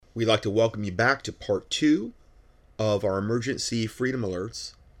We'd like to welcome you back to part 2 of our emergency freedom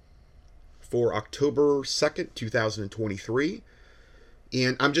alerts for October 2nd, 2023.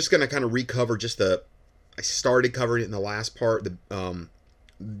 And I'm just going to kind of recover I started covering it in the last part.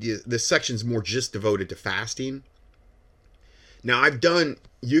 This section's more just devoted to fasting. Now, I've done,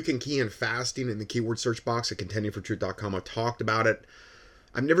 you can key in fasting in the keyword search box at contendingfortruth.com. I've talked about it.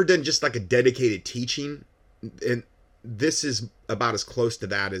 I've never done just like a dedicated teaching, and this is about as close to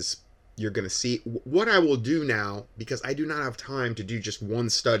that as you're going to see. What I will do now, because I do not have time to do just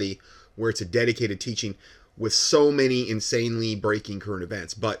one study where it's a dedicated teaching with so many insanely breaking current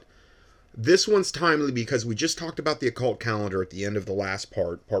events, but this one's timely because we just talked about the occult calendar at the end of the last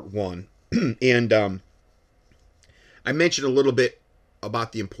part 1. And I mentioned a little bit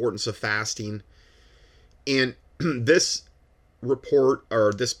about the importance of fasting. And this report,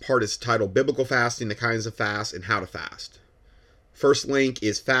 or this part, is titled Biblical Fasting, the Kinds of Fast, and How to Fast. First link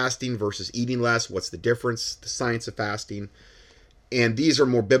is fasting versus eating less. What's the difference? The science of fasting. And these are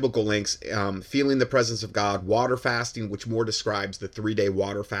more biblical links. Feeling the presence of God, water fasting, which more describes the 3-day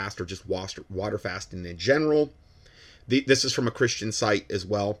water fast or just water fasting in general. This is from a Christian site as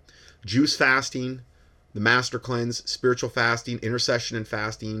well. Juice fasting, the master cleanse, spiritual fasting, intercession and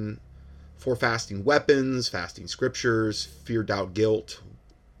fasting, 4 fasting weapons, fasting scriptures, fear, doubt, guilt,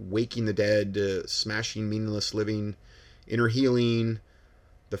 waking the dead, smashing meaningless living, inner healing,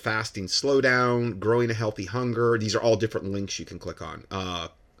 the fasting slowdown, growing a healthy hunger. These are all different links you can click on.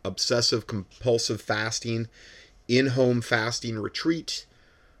 Obsessive compulsive fasting, in-home fasting retreat,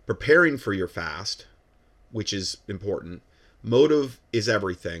 preparing for your fast, which is important. Motive is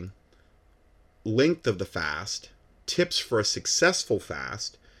everything. Length of the fast, tips for a successful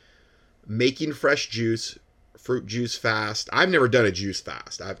fast, making fresh juice, fruit juice fast. I've never done a juice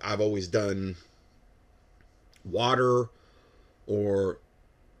fast. I've always done water or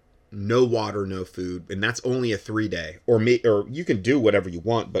no water, no food, and that's only a 3-day. Or you can do whatever you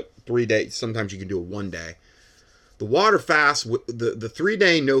want, but 3 days. Sometimes you can do a 1 day. The water fast, the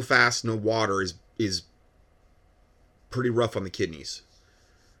 3-day no fast, no water is pretty rough on the kidneys.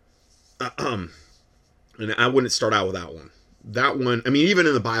 And I wouldn't start out with that one. That one, I mean, even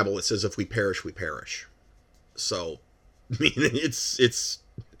in the Bible, it says if we perish, we perish. So, I mean, it's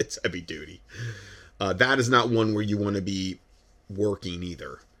heavy duty. That is not one where you want to be working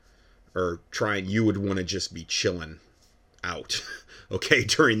either, or trying. You would want to just be chilling out, okay,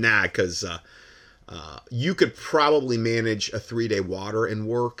 during that, because you could probably manage a 3-day water and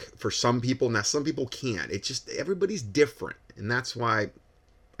work for some people. Now, some people can't. It's just everybody's different, and that's why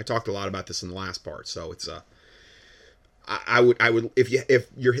I talked a lot about this in the last part. So it's I would if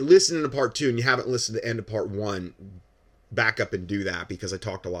you're listening to part 2 and you haven't listened to the end of part 1, back up and do that, because I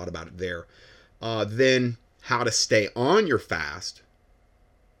talked a lot about it there. Then how to stay on your fast,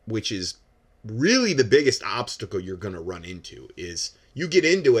 which is really the biggest obstacle you're going to run into. Is you get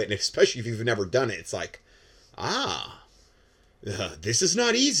into it, and especially if you've never done it, it's like, this is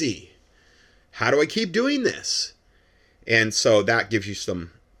not easy. How do I keep doing this? And so that gives you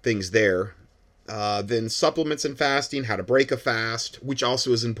some things there. Then supplements in fasting, how to break a fast, which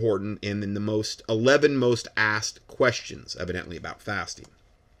also is important, and then the 11 most asked questions, evidently, about fasting.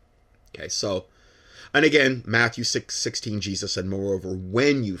 Okay, so, and again, Matthew 6:16, Jesus said, moreover,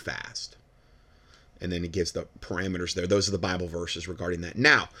 when you fast. And then he gives the parameters there. Those are the Bible verses regarding that.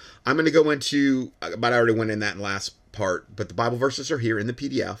 Now, I'm going to go into, but I already went in that in last part, but the Bible verses are here in the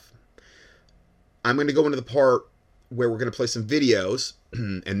PDF. I'm going to go into the part where we're going to play some videos.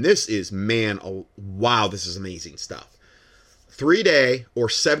 And this is, wow, this is amazing stuff. 3-day or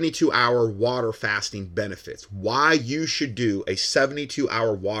 72-hour water fasting benefits. Why you should do a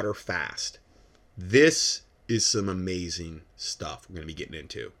 72-hour water fast. This is some amazing stuff we're going to be getting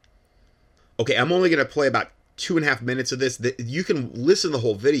into. Okay, I'm only going to play about 2.5 minutes of this. You can listen to the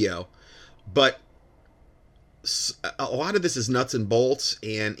whole video, but a lot of this is nuts and bolts,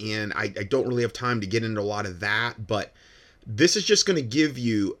 and I don't really have time to get into a lot of that, but this is just going to give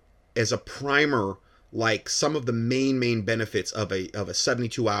you, as a primer, like some of the main benefits of a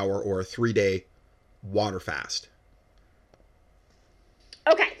 72-hour or a 3-day water fast.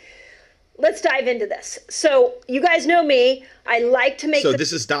 Okay, let's dive into this. So you guys know me. I like to make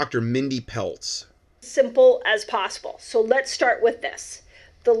this is Dr. Mindy Pelz. Simple as possible. So let's start with this.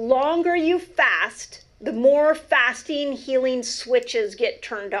 The longer you fast, the more fasting healing switches get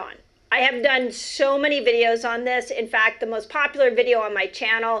turned on. I have done so many videos on this. In fact, the most popular video on my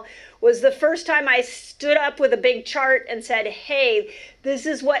channel was the first time I stood up with a big chart and said, hey, this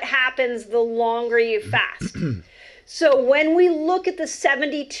is what happens the longer you fast. So when we look at the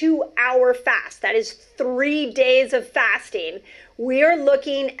 72-hour fast, that is 3 days of fasting, We are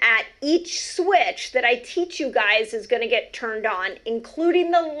looking at each switch that I teach you guys is going to get turned on,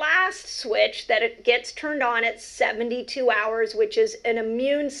 including the last switch that it gets turned on at 72 hours, which is an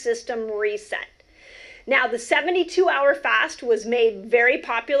immune system reset. Now, the 72-hour fast was made very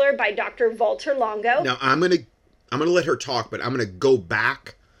popular by Dr. Walter Longo. Now, I'm gonna let her talk, but I'm gonna go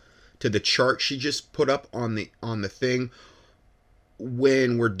back to the chart she just put up on the thing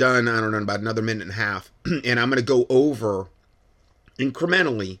when we're done. I don't know, about another minute and a half, and I'm gonna go over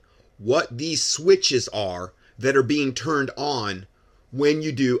incrementally what these switches are that are being turned on when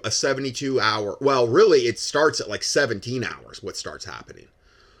you do a 72-hour. Well, really, it starts at like 17 hours. What starts happening?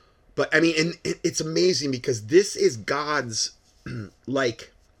 But I mean, and it's amazing because this is God's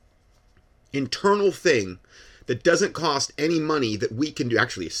like internal thing that doesn't cost any money that we can do.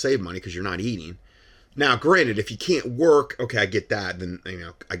 Actually, save money because you're not eating. Now, granted, if you can't work, okay, I get that. Then, you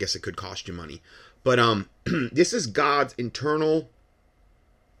know, I guess it could cost you money. But this is God's internal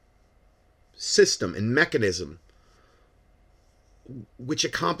system and mechanism, which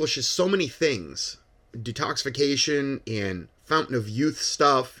accomplishes so many things: detoxification and fountain of youth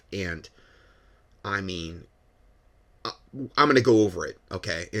stuff. And I mean, I'm going to go over it,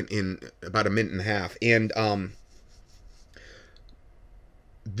 okay, in about a minute and a half. And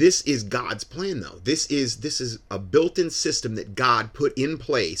this is God's plan, though. This is a built-in system that God put in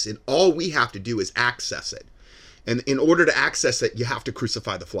place, and all we have to do is access it. And in order to access it, you have to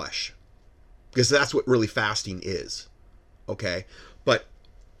crucify the flesh, because that's what really fasting is, okay? But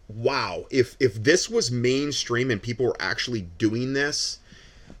wow, if this was mainstream and people were actually doing this,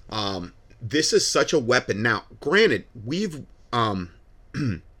 this is such a weapon. Now, granted, we've I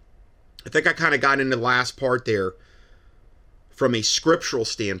think I kind of got into the last part there from a scriptural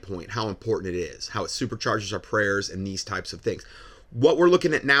standpoint, how important it is, how it supercharges our prayers and these types of things. What we're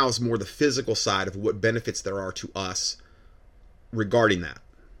looking at now is more the physical side of what benefits there are to us regarding that.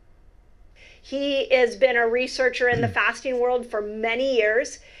 He has been a researcher in the fasting world for many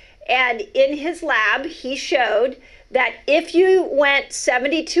years. And in his lab, he showed that if you went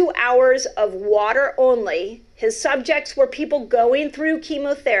 72 hours of water only, his subjects were people going through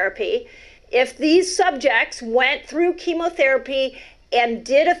chemotherapy. If these subjects went through chemotherapy and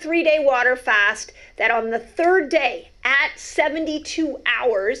did a 3-day water fast, that on the third day at 72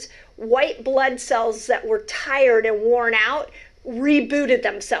 hours, white blood cells that were tired and worn out rebooted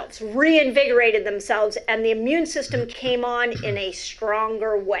themselves, reinvigorated themselves, and the immune system came on in a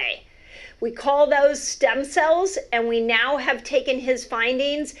stronger way. We call those stem cells, and we now have taken his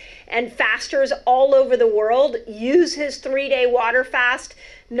findings, and fasters all over the world use his 3-day water fast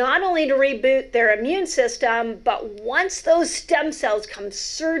not only to reboot their immune system, but once those stem cells come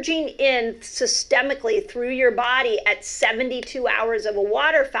surging in systemically through your body at 72 hours of a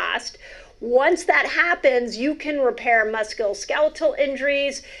water fast, once that happens, you can repair musculoskeletal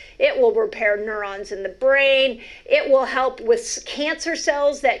injuries. It will repair neurons in the brain. It will help with cancer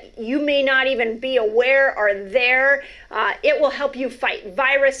cells that you may not even be aware are there. It will help you fight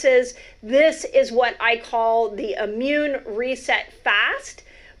viruses. This is what I call the immune reset fast.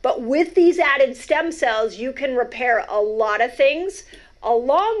 But with these added stem cells, you can repair a lot of things.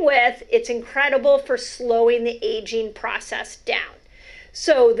 Along with, it's incredible for slowing the aging process down.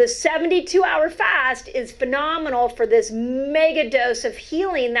 So the 72-hour fast is phenomenal for this mega dose of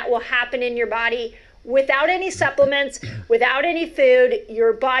healing that will happen in your body without any supplements, without any food.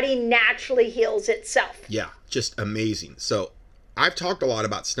 Your body naturally heals itself. Yeah, just amazing. So I've talked a lot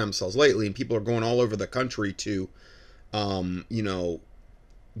about stem cells lately, and people are going all over the country to,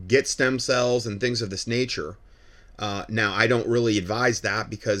 get stem cells and things of this nature. Now, I don't really advise that,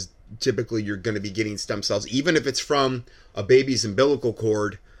 because typically you're going to be getting stem cells, even if it's from a baby's umbilical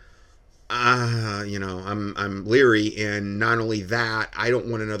cord. I'm leery, and not only that, I don't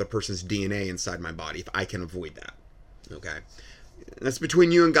want another person's DNA inside my body if I can avoid that. Okay, that's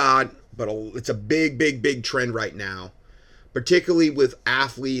between you and God, but it's a big, big, big trend right now, particularly with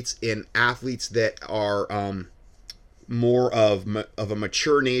athletes and athletes that are more of a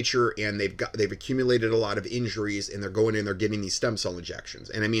mature nature, and they've accumulated a lot of injuries, and they're going in, they're getting these stem cell injections.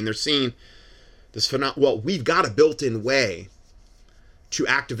 And I mean, they're seeing this we've got a built-in way to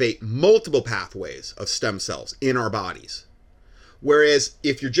activate multiple pathways of stem cells in our bodies. Whereas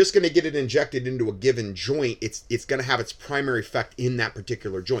if you're just going to get it injected into a given joint, it's going to have its primary effect in that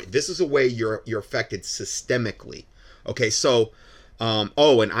particular joint. This is a way you're affected systemically. Okay, so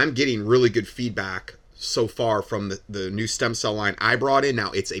and I'm getting really good feedback so far from the new stem cell line I brought in.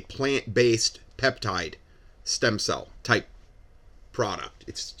 Now, it's a plant-based peptide stem cell type product.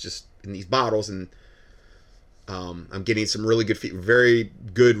 It's just in these bottles, and I'm getting some really good, very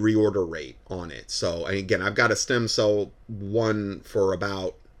good reorder rate on it. So, and again, I've got a stem cell one for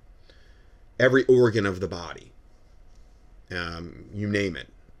about every organ of the body, you name it,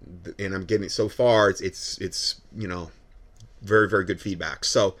 and I'm getting so far. It's very, very good feedback.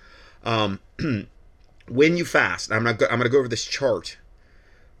 So, when you fast, I'm gonna go over this chart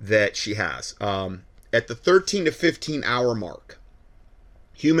that she has. At the 13 to 15 hour mark,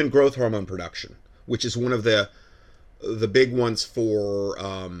 human growth hormone production, which is one of the big ones for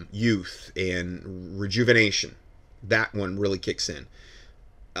youth and rejuvenation, that one really kicks in.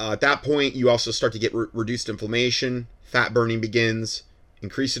 At that point, you also start to get reduced inflammation, fat burning begins,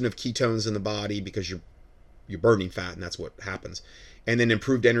 increasing of ketones in the body because you're burning fat, and that's what happens. And then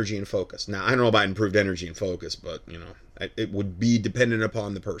improved energy and focus. Now, I don't know about improved energy and focus, but it would be dependent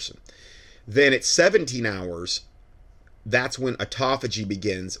upon the person. Then at 17 hours, that's when autophagy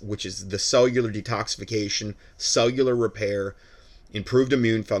begins, which is the cellular detoxification, cellular repair, improved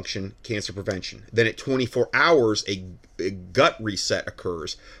immune function, cancer prevention. Then at 24 hours, a gut reset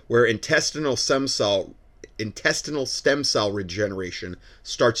occurs where intestinal stem cell regeneration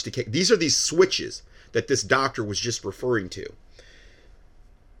starts to kick. These are these switches that this doctor was just referring to.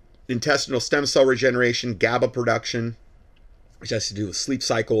 Intestinal stem cell regeneration, GABA production, which has to do with sleep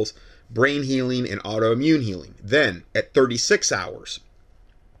cycles, brain healing, and autoimmune healing. Then at 36 hours,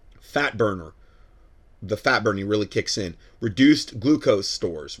 fat burner, the fat burning really kicks in. Reduced glucose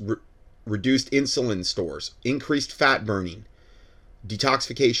stores, reduced insulin stores, increased fat burning,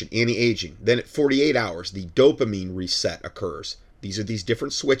 detoxification, anti-aging. Then at 48 hours, the dopamine reset occurs. These are these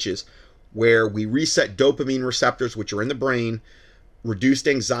different switches where we reset dopamine receptors, which are in the brain, reduced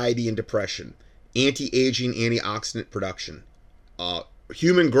anxiety and depression, anti-aging, antioxidant production.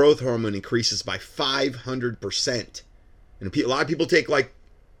 Human growth hormone increases by 500%. And a lot of people take like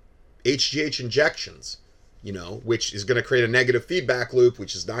HGH injections, which is going to create a negative feedback loop,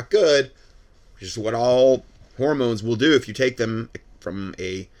 which is not good, which is what all hormones will do if you take them from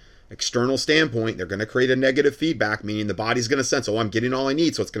a external standpoint. They're going to create a negative feedback, meaning the body's going to sense, I'm getting all I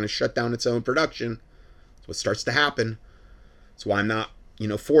need, so it's going to shut down its own production. That's what starts to happen. That's why I'm not,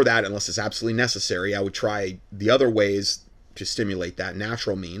 for that unless it's absolutely necessary. I would try the other ways to stimulate that,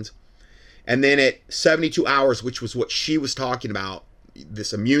 natural means. And then at 72 hours, which was what she was talking about,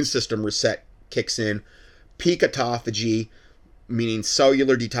 this immune system reset kicks in. Peak autophagy, meaning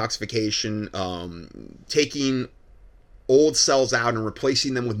cellular detoxification, taking old cells out and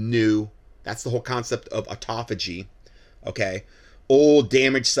replacing them with new. That's the whole concept of autophagy. Okay, old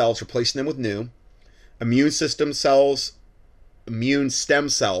damaged cells, replacing them with new. Immune stem cells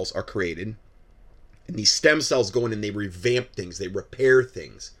are created. And these stem cells go in and they revamp things, they repair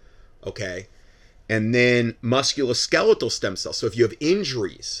things. Okay. And then musculoskeletal stem cells. So if you have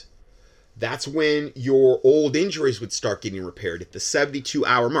injuries, that's when your old injuries would start getting repaired at the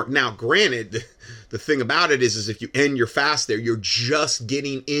 72-hour mark. Now, granted, the thing about it is if you end your fast there, you're just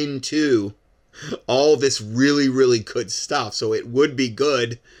getting into all this really, really good stuff. So it would be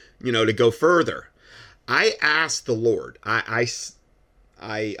good, to go further. I asked the Lord. I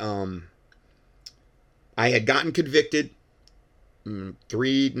had gotten convicted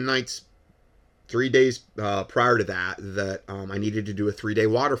 3 days prior to that I needed to do a 3-day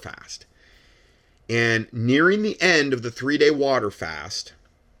water fast. And nearing the end of the 3-day water fast,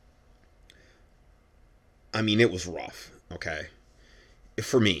 it was rough, okay,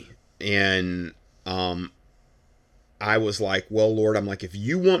 for me. And I was like, well, Lord, I'm like, if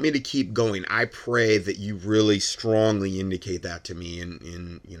you want me to keep going, I pray that you really strongly indicate that to me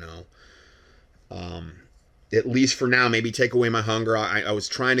and at least for now, maybe take away my hunger. I was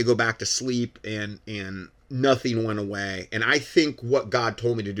trying to go back to sleep and nothing went away. And I think what God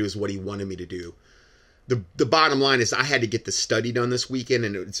told me to do is what he wanted me to do. The bottom line is I had to get the study done this weekend,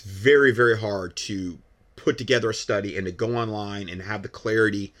 and it's very, very hard to put together a study and to go online and have the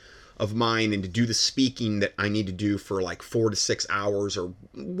clarity of mind and to do the speaking that I need to do for like 4 to 6 hours or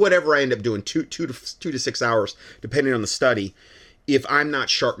whatever I end up doing, 2 to 6 hours, depending on the study, if I'm not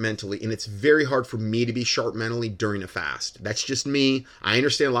sharp mentally. And it's very hard for me to be sharp mentally during a fast. That's just me. I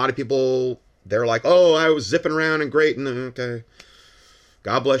understand a lot of people, they're like, oh, I was zipping around and great. And okay,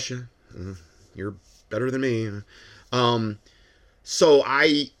 God bless you. You're better than me. So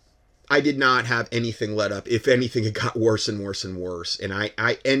I did not have anything let up. If anything, it got worse and worse and worse. And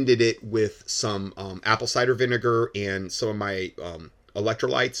I ended it with some apple cider vinegar and some of my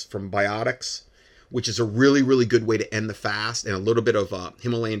electrolytes from Biotics, which is a really, really good way to end the fast, and a little bit of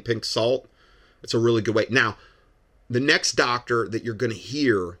Himalayan pink salt. It's a really good way. Now, the next doctor that you're going to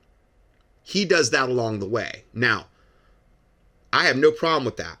hear, he does that along the way. Now, I have no problem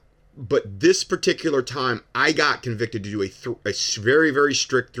with that. but this particular time, I got convicted to do a very, very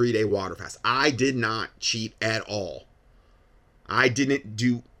strict 3-day water fast. I did not cheat at all. I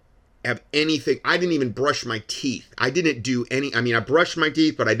didn't have anything. I didn't even brush my teeth. I didn't do any. I mean, I brushed my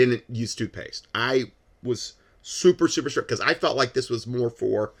teeth, but I didn't use toothpaste. I was super, super strict because I felt like this was more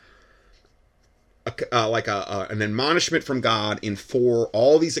for an admonishment from God and for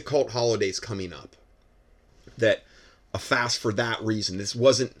all these occult holidays coming up. That a fast for that reason. This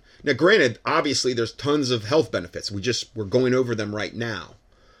wasn't. Now, granted, obviously, there's tons of health benefits. We're going over them right now.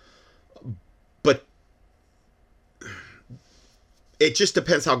 But it just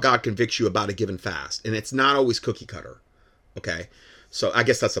depends how God convicts you about a given fast. And it's not always cookie cutter. Okay? So I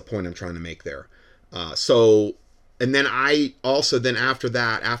guess that's the point I'm trying to make there. And then I also, after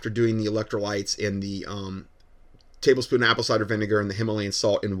that, after doing the electrolytes and the tablespoon apple cider vinegar and the Himalayan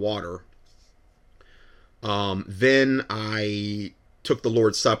salt in water, then I took the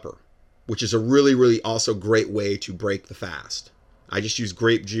Lord's Supper, which is a really, really also great way to break the fast. I just use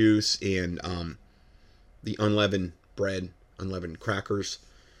grape juice and the unleavened bread, unleavened crackers.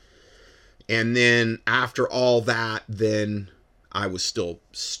 And then after all that, then I was still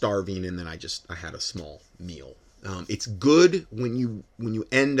starving, and then I had a small meal. It's good when you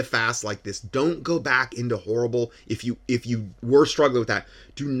end a fast like this. Don't go back into horrible. If you were struggling with that,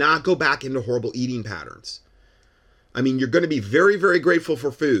 do not go back into horrible eating patterns. I mean, you're going to be very, very grateful for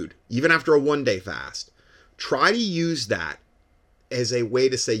food, even after a 1-day fast. Try to use that as a way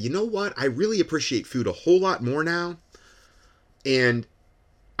to say, you know what? I really appreciate food a whole lot more now. And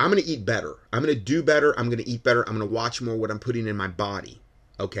I'm going to eat better. I'm going to do better. I'm going to eat better. I'm going to watch more what I'm putting in my body.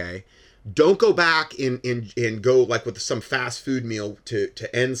 Okay? Don't go back and go like with some fast food meal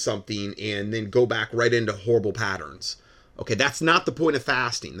to end something and then go back right into horrible patterns. Okay? That's not the point of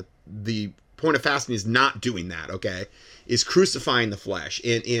fasting. The point of fasting is not doing that, okay? Is crucifying the flesh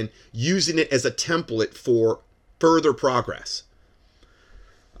and using it as a template for further progress.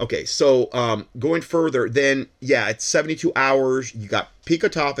 Okay, so going further, then, yeah, it's 72 hours. You got peak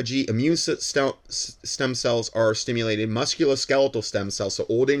autophagy, immune stem cells are stimulated, musculoskeletal stem cells, so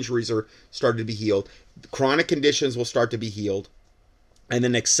old injuries are starting to be healed, chronic conditions will start to be healed, and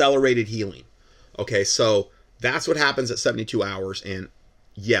then accelerated healing. Okay, so that's what happens at 72 hours, and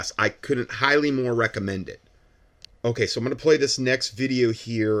yes, I couldn't highly more recommend it. Okay, so I'm going to play this next video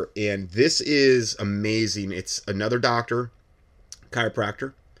here, and this is amazing. It's another doctor,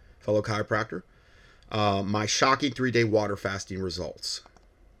 chiropractor, fellow chiropractor. My shocking 3-day water fasting results.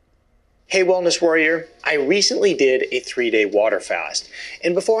 Hey Wellness Warrior, I recently did a 3-day water fast,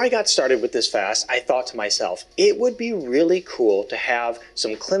 and before I got started with this fast, I thought to myself, it would be really cool to have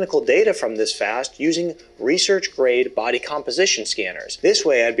some clinical data from this fast using research-grade body composition scanners. This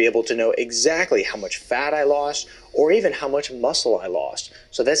way I'd be able to know exactly how much fat I lost or even how much muscle I lost.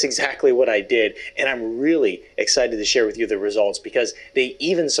 So that's exactly what I did, and I'm really excited to share with you the results because they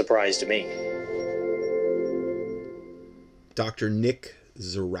even surprised me. Dr. Nick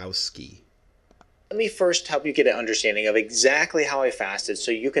Zarowski. Let me first help you get an understanding of exactly how I fasted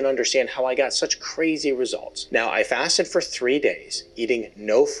so you can understand how I got such crazy results. Now, I fasted for 3 days, eating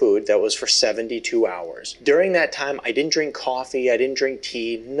no food. That was for 72 hours. During that time, I didn't drink coffee, I didn't drink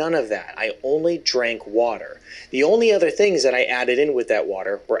tea, none of that. I only drank water. The only other things that I added in with that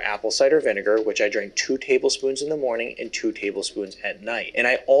water were apple cider vinegar, which I drank 2 tablespoons in the morning and 2 tablespoons at night. And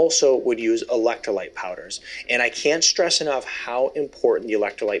I also would use electrolyte powders. And I can't stress enough how important the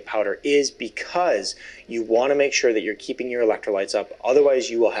electrolyte powder is because you want to make sure that you're keeping your electrolytes up. Otherwise,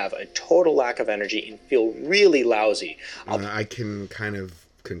 you will have a total lack of energy and feel really lousy. I can kind of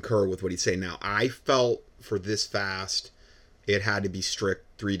concur with what he's saying now. I felt for this fast, it had to be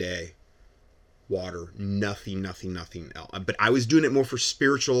strict 3-day water, nothing else. But I was doing it more for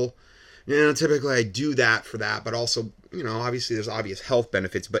spiritual. Typically I do that for that, but also, obviously there's obvious health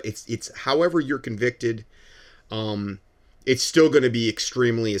benefits, but it's however you're convicted, it's still going to be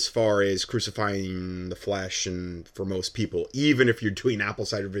extremely as far as crucifying the flesh and for most people, even if you're doing apple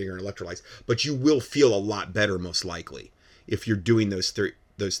cider vinegar and electrolytes, but you will feel a lot better most likely if you're doing those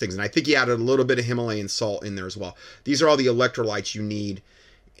things. And I think he added a little bit of Himalayan salt in there as well. These are all the electrolytes you need.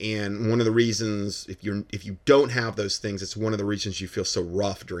 And one of the reasons, if you don't have those things, it's one of the reasons you feel so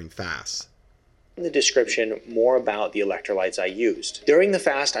rough during fasts. In the description more about the electrolytes I used. During the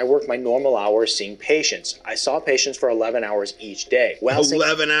fast, I worked my normal hours seeing patients. I saw patients for 11 hours each day.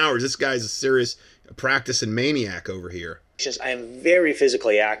 11 hours? This guy's a serious practicing maniac over here. I am very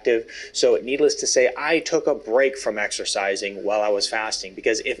physically active, so needless to say, I took a break from exercising while I was fasting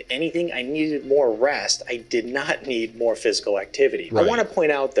because if anything, I needed more rest. I did not need more physical activity. Right. I want to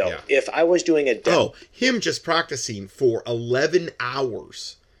point out, though, if I was doing a... him just practicing for 11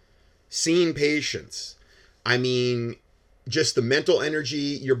 hours seeing patients, I mean, just the mental energy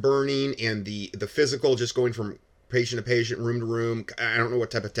you're burning and the physical, just going from patient to patient, room to room. I don't know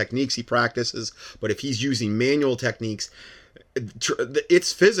what type of techniques he practices, but if he's using manual techniques,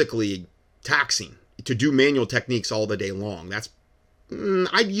 it's physically taxing to do manual techniques all the day long. That's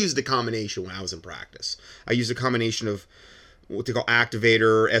I'd use the combination when I was in practice. I used a combination of what they call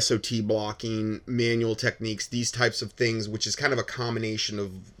activator, SOT blocking, manual techniques, these types of things, which is kind of a combination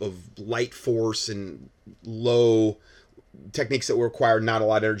of light force and low techniques that will require not a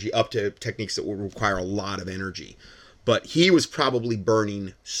lot of energy up to techniques that will require a lot of energy. But he was probably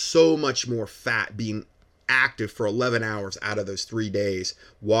burning so much more fat being active for 11 hours out of those 3 days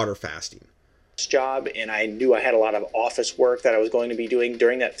water fasting. Job, and I knew I had a lot of office work that I was going to be doing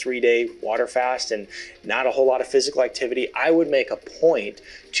during that 3-day water fast and not a whole lot of physical activity. I would make a point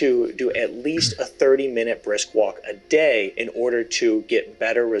to do at least a 30-minute brisk walk a day in order to get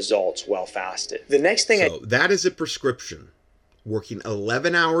better results while fasted. The next thing that is a prescription. Working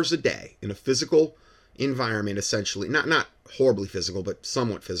 11 hours a day in a physical environment, essentially, not horribly physical, but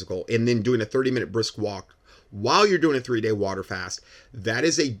somewhat physical, and then doing a 30-minute brisk walk while you're doing a 3-day water fast, that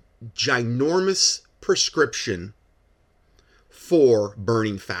is a ginormous prescription for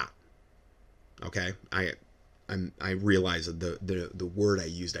burning fat. Okay, I realize that the word I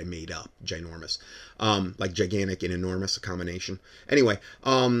used I made up, ginormous, like gigantic and enormous, a combination. Anyway,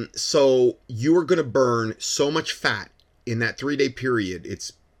 so you are going to burn so much fat in that 3-day period.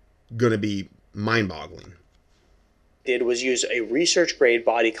 It's going to be mind-boggling. Did was use a research-grade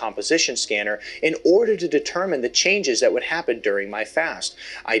body composition scanner in order to determine the changes that would happen during my fast.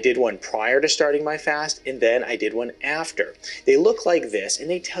 I did one prior to starting my fast, and then I did one after. They look like this, and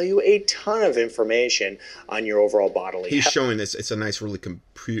they tell you a ton of information on your overall bodily health. He's showing this. It's a nice, really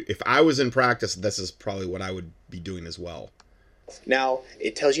if I was in practice, this is probably what I would be doing as well. Now,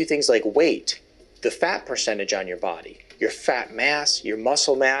 it tells you things like weight, the fat percentage on your body, your fat mass, your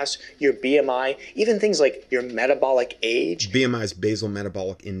muscle mass, your BMI, even things like your metabolic age. BMI is basal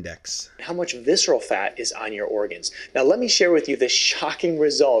metabolic index. How much visceral fat is on your organs. Now let me share with you the shocking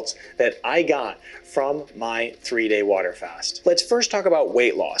results that I got from my 3-day water fast. Let's first talk about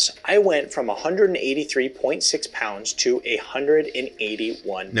weight loss. I went from 183.6 pounds to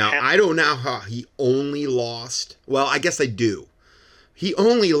 181 pounds. Now, I don't know how he only lost, well, I guess I do. He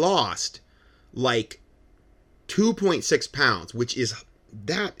only lost like 2.6 pounds,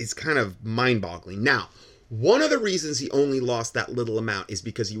 that is kind of mind-boggling. Now, one of the reasons he only lost that little amount is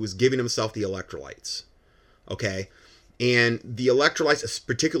because he was giving himself the electrolytes. Okay? And the electrolytes,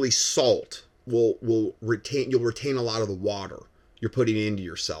 particularly salt, you'll retain a lot of the water you're putting into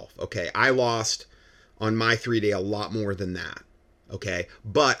yourself. Okay? I lost on my 3-day a lot more than that. Okay,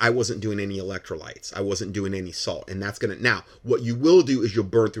 but I wasn't doing any electrolytes. I wasn't doing any salt. And that's going to, now, what you will do is you'll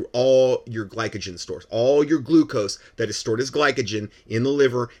burn through all your glycogen stores, all your glucose that is stored as glycogen in the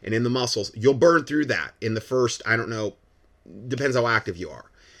liver and in the muscles. You'll burn through that in the first, I don't know, depends how active you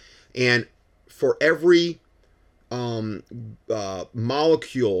are. And for every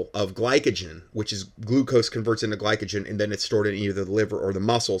molecule of glycogen, which is glucose converts into glycogen, and then it's stored in either the liver or the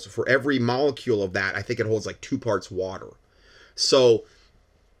muscles. For every molecule of that, I think it holds like 2 parts water. So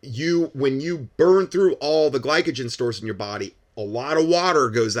when you burn through all the glycogen stores in your body, a lot of water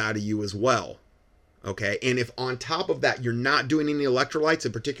goes out of you as well. Okay. And if on top of that, you're not doing any electrolytes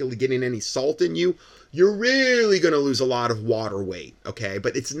and particularly getting any salt in you, you're really going to lose a lot of water weight. Okay.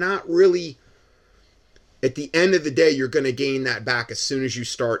 But it's not really, at the end of the day, you're going to gain that back as soon as you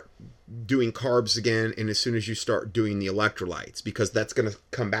start doing carbs again and as soon as you start doing the electrolytes, because that's going to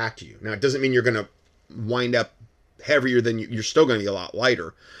come back to you. Now, it doesn't mean you're going to wind up heavier than you're still going to be a lot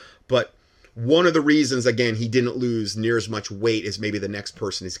lighter. But one of the reasons, again, he didn't lose near as much weight as maybe the next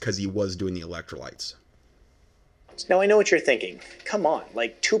person is because he was doing the electrolytes. Now, I know what you're thinking. Come on,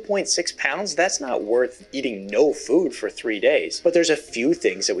 like 2.6 pounds? That's not worth eating no food for 3 days. But there's a few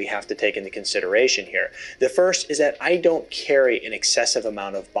things that we have to take into consideration here. The first is that I don't carry an excessive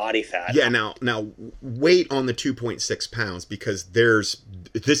amount of body fat. Yeah, now wait on the 2.6 pounds, because this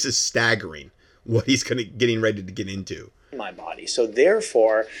is staggering what he's getting ready to get into. My body. So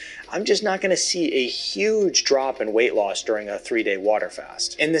therefore, I'm just not going to see a huge drop in weight loss during a 3-day water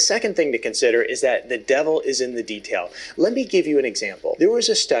fast. And the second thing to consider is that the devil is in the detail. Let me give you an example. There was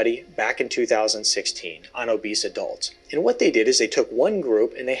a study back in 2016 on obese adults. And what they did is they took one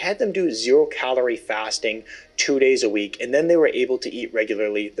group and they had them do 0-calorie fasting 2 days a week, and then they were able to eat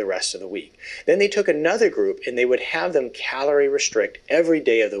regularly the rest of the week. Then they took another group and they would have them calorie restrict every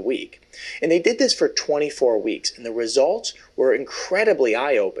day of the week. And they did this for 24 weeks, and the results were incredibly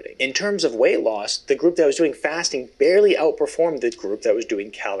eye-opening. In terms of weight loss, the group that was doing fasting barely outperformed the group that was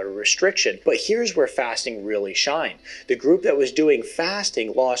doing calorie restriction. But here's where fasting really shined. The group that was doing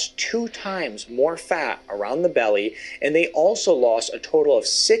fasting lost 2 times more fat around the belly, and they also lost a total of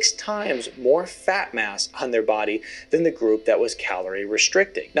 6 times more fat mass on their body than the group that was calorie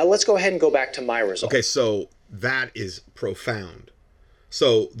restricting. Now let's go ahead and go back to my results. Okay, so that is profound.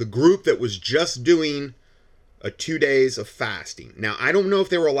 So the group that was just doing 2 days of fasting. Now, I don't know if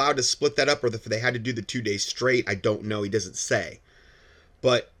they were allowed to split that up or if they had to do the 2 days straight. I don't know. He doesn't say.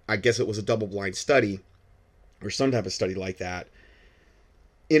 But I guess it was a double-blind study or some type of study like that.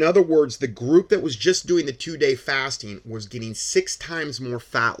 In other words, the group that was just doing the 2-day fasting was getting 6 times more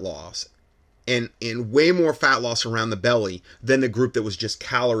fat loss and way more fat loss around the belly than the group that was just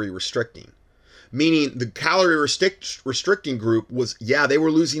calorie restricting. Meaning the calorie restricting group was, yeah, they were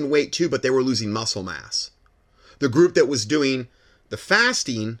losing weight too, but they were losing muscle mass. The group that was doing the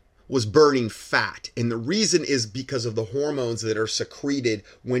fasting was burning fat. And the reason is because of the hormones that are secreted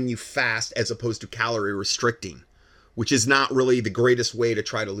when you fast as opposed to calorie restricting, which is not really the greatest way to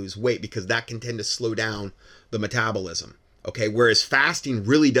try to lose weight because that can tend to slow down the metabolism. Okay, whereas fasting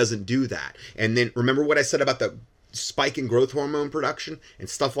really doesn't do that. And then remember what I said about the spike in growth hormone production and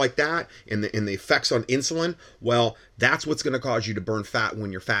stuff like that and the effects on insulin? Well, that's what's going to cause you to burn fat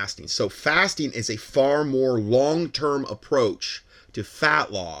when you're fasting. So fasting is a far more long-term approach to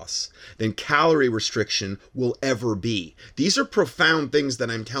fat loss than calorie restriction will ever be. These are profound things that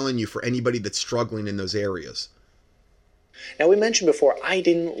I'm telling you for anybody that's struggling in those areas. Now, we mentioned before, I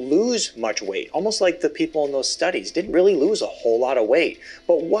didn't lose much weight, almost like the people in those studies didn't really lose a whole lot of weight.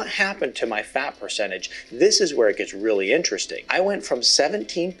 But what happened to my fat percentage? This is where it gets really interesting. I went from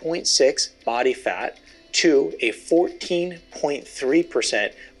 17.6 body fat to a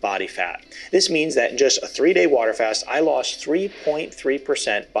 14.3% body fat. This means that in just a 3-day water fast, I lost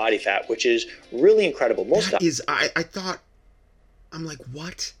 3.3% body fat, which is really incredible. I thought, I'm like,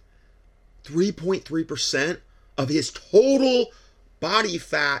 what? 3.3%? Of his total body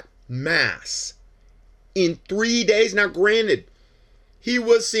fat mass in 3 days. Now, granted, he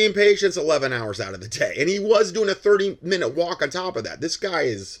was seeing patients 11 hours out of the day, and he was doing a 30-minute walk on top of that. This guy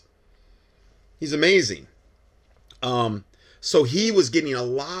he's amazing. So he was getting a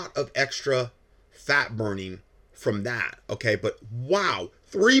lot of extra fat burning from that. Okay, but wow,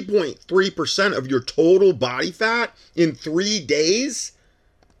 3.3% of your total body fat in 3 days?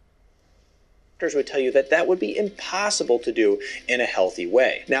 Would tell you that that would be impossible to do in a healthy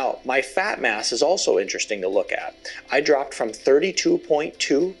way. Now, my fat mass is also interesting to look at. I dropped from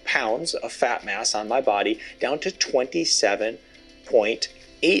 32.2 pounds of fat mass on my body down to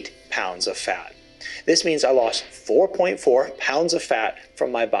 27.8 pounds of fat. This means I lost 4.4 pounds of fat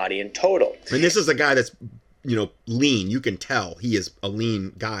from my body in total. And this is a guy that's, lean. You can tell he is a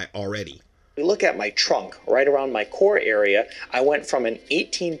lean guy already. We look at my trunk, right around my core area, I went from an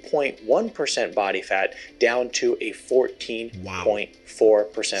 18.1% body fat down to a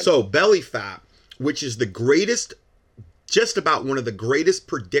 14.4%. So belly fat, which is the greatest, just about one of the greatest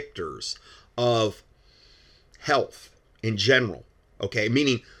predictors of health in general, okay?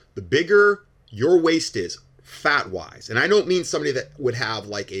 Meaning the bigger your waist is fat-wise, and I don't mean somebody that would have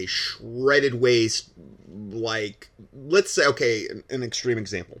like a shredded waist, like, let's say, okay, an extreme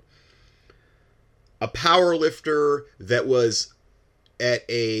example. A power lifter that was at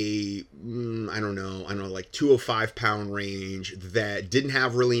a, like 205 pound range that didn't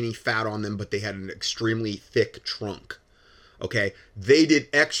have really any fat on them, but they had an extremely thick trunk. Okay. They did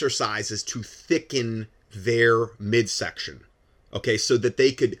exercises to thicken their midsection. Okay. So that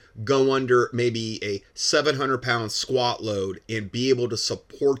they could go under maybe a 700 pound squat load and be able to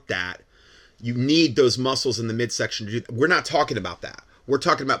support that. You need those muscles in the midsection to do that. We're not talking about that. We're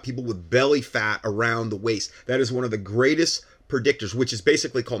talking about people with belly fat around the waist. That is one of the greatest predictors, which is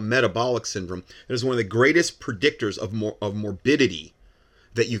basically called metabolic syndrome. It is one of the greatest predictors of morbidity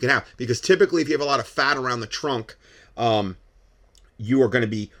that you can have. Because typically, if you have a lot of fat around the trunk, you are going to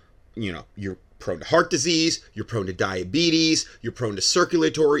be, you're prone to heart disease, you're prone to diabetes, you're prone to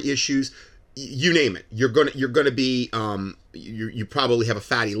circulatory issues. You name it. You're gonna be you probably have a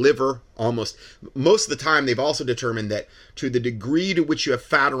fatty liver. Most of the time, they've also determined that to the degree to which you have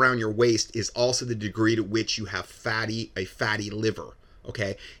fat around your waist is also the degree to which you have a fatty liver.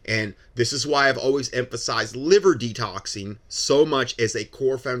 Okay, and this is why I've always emphasized liver detoxing so much as a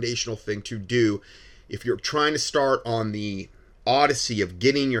core foundational thing to do. If you're trying to start on the odyssey of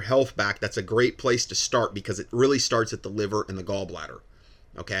getting your health back, that's a great place to start because it really starts at the liver and the gallbladder.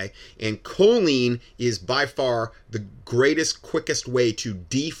 Okay, and choline is by far the greatest, quickest way to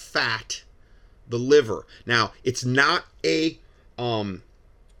defat the liver. Now, it's not a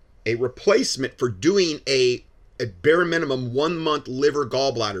replacement for doing a bare minimum 1 month liver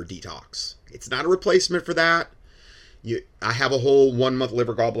gallbladder detox. It's not a replacement for that. I have a whole 1 month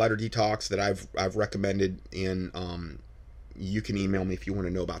liver gallbladder detox that I've recommended, and you can email me if you want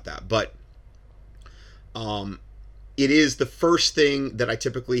to know about that. But it is the first thing that I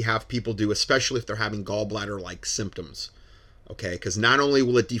typically have people do, especially if they're having gallbladder-like symptoms. Okay, because not only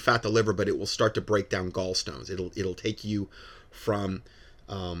will it defat the liver, but it will start to break down gallstones. It'll take you from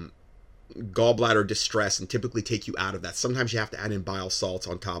gallbladder distress and typically take you out of that. Sometimes you have to add in bile salts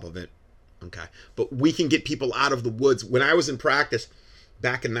on top of it. Okay, but we can get people out of the woods. When I was in practice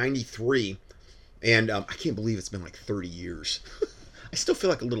back in '93, and I can't believe it's been like 30 years. I still feel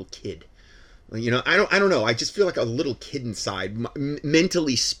like a little kid. You know, I don't know. I just feel like a little kid inside,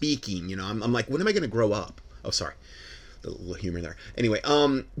 mentally speaking. You know, I'm like, when am I going to grow up? Oh, sorry, a little humor there. Anyway,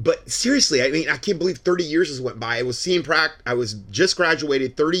 but seriously, I mean, I can't believe 30 years has went by. I was I was just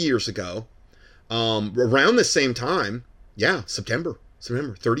graduated 30 years ago, around the same time. Yeah, September,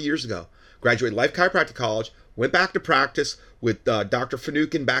 30 years ago. Graduated Life Chiropractic College. Went back to practice with Dr.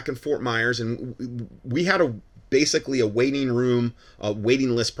 Finucane back in Fort Myers, and we had basically a waiting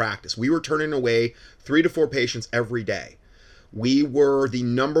list practice. We were turning away 3 to 4 patients every day. We were the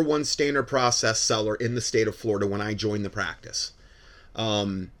 #1 standard process seller in the state of Florida when I joined the practice.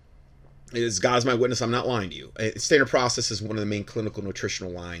 As God is my witness, I'm not lying to you. Standard process is one of the main clinical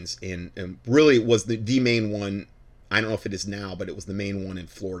nutritional lines, and really it was the main one. I don't know if it is now, but it was the main one in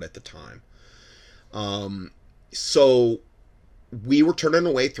Florida at the time. So we were turning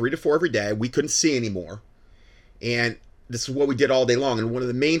away 3 to 4 every day. We couldn't see anymore. And this is what we did all day long. And one of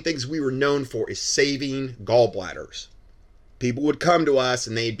the main things we were known for is saving gallbladders. People would come to us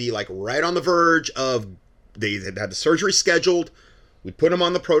and they'd be like right on the verge of, they had the surgery scheduled. We'd put them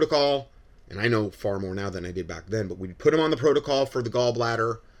on the protocol. And I know far more now than I did back then, but we'd put them on the protocol for the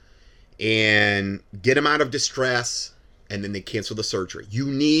gallbladder and get them out of distress. And then they cancel the surgery. You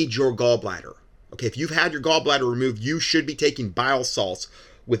need your gallbladder. Okay, if you've had your gallbladder removed, you should be taking bile salts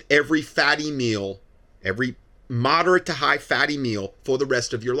with every fatty meal, every moderate to high fatty meal for the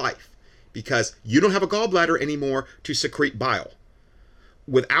rest of your life, because you don't have a gallbladder anymore to secrete bile.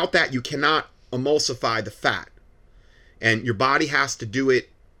 Without that, you cannot emulsify the fat, and your body has to do it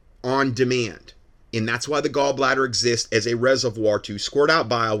on demand. And that's why the gallbladder exists as a reservoir to squirt out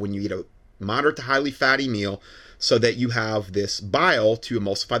bile when you eat a moderate to highly fatty meal, so that you have this bile to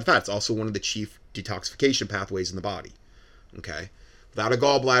emulsify the fat. It's also one of the chief detoxification pathways in the body. Okay, without a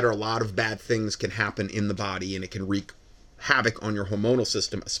gallbladder, a lot of bad things can happen in the body, and it can wreak havoc on your hormonal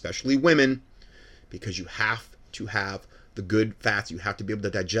system, especially women, because you have to have the good fats. You have to be able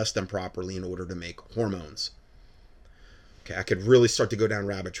to digest them properly in order to make hormones. Okay, I could really start to go down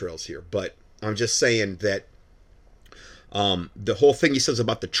rabbit trails here, but I'm just saying that the whole thing he says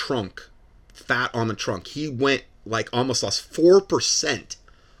about the trunk, fat on the trunk, he went like almost lost 4%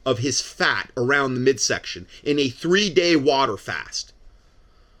 of his fat around the midsection in a 3-day water fast.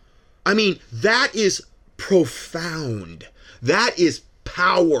 I mean, that is profound. That is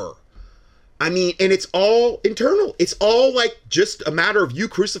power. I mean, and it's all internal. It's all like just a matter of you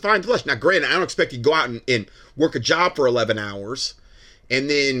crucifying the flesh. Now, granted, I don't expect you to go out and work a job for 11 hours and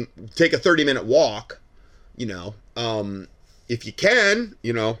then take a 30-minute walk. You know, if you can,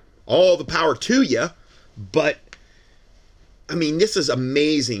 you know, all the power to you. But I mean, this is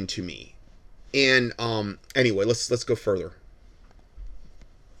amazing to me. And anyway, let's go further.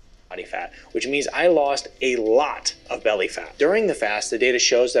 Body fat, which means I lost a lot of belly fat. During the fast, the data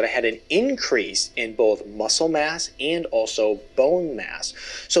shows that I had an increase in both muscle mass and also bone mass.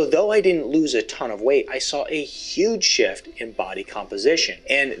 So though I didn't lose a ton of weight, I saw a huge shift in body composition.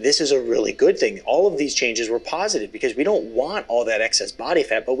 And this is a really good thing. All of these changes were positive because we don't want all that excess body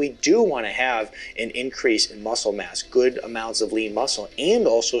fat, but we do want to have an increase in muscle mass, good amounts of lean muscle, and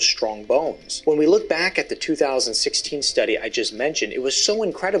also strong bones. When we look back at the 2016 study I just mentioned, it was so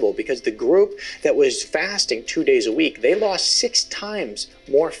incredible because the group that was fasting 2 days a week, they lost 6 times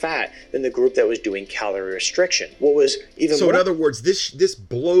more fat than the group that was doing calorie restriction. What was even so, in other words, this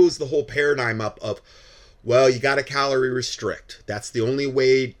blows the whole paradigm up of, well, you got to calorie restrict. That's the only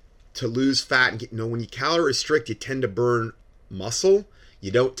way to lose fat. And get, when you calorie restrict, you tend to burn muscle.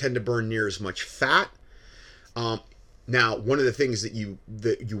 You don't tend to burn near as much fat. Now, one of the things that you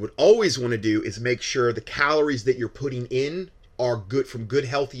would always want to do is make sure the calories that you're putting in are good from good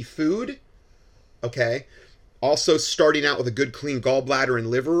healthy food. Okay. Also, starting out with a good clean gallbladder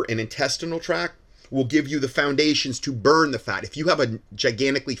and liver and intestinal tract will give you the foundations to burn the fat. If you have a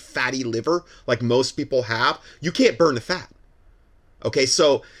gigantically fatty liver, like most people have, you can't burn the fat. Okay,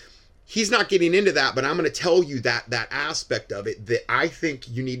 so he's not getting into that, but I'm going to tell you that aspect of it that I think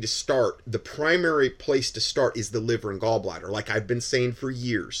you need to start. The primary place to start is the liver and gallbladder, like I've been saying for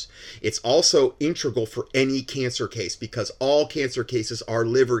years. It's also integral for any cancer case, because all cancer cases are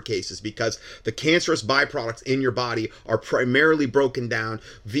liver cases, because the cancerous byproducts in your body are primarily broken down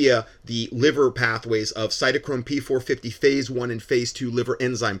via the liver pathways of cytochrome P450 phase 1 and phase 2 liver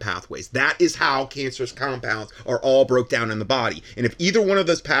enzyme pathways. That is how cancerous compounds are all broke down in the body. And if either one of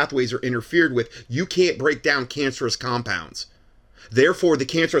those pathways are interfered with, you can't break down cancerous compounds. Therefore, the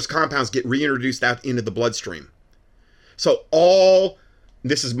cancerous compounds get reintroduced out into the bloodstream. So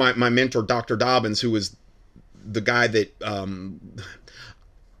this is my mentor, Dr. Dobbins, who was the guy that,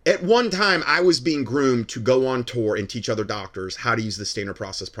 at one time, I was being groomed to go on tour and teach other doctors how to use the standard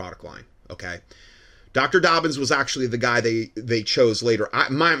process product line, okay? Dr. Dobbins was actually the guy they chose later.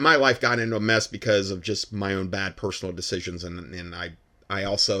 My life got into a mess because of just my own bad personal decisions, and I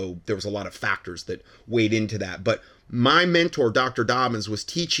also, there was a lot of factors that weighed into that. But my mentor, Dr. Dobbins, was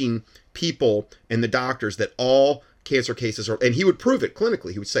teaching people and the doctors that all cancer cases are, and he would prove it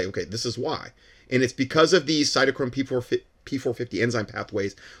clinically. He would say, okay, this is why. And it's because of these cytochrome P450 enzyme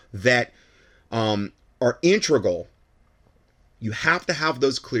pathways that are integral. You have to have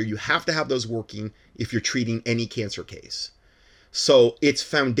those clear. You have to have those working if you're treating any cancer case. So it's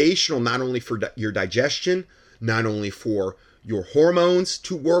foundational not only for your digestion, not only for your hormones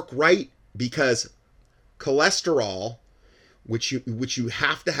to work right, because cholesterol, which you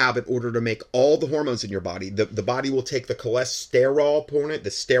have to have in order to make all the hormones in your body, the body will take the cholesterol component,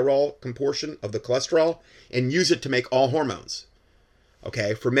 the sterol composition of the cholesterol, and use it to make all hormones.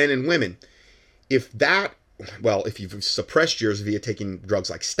 Okay, for men and women. If you've suppressed yours via taking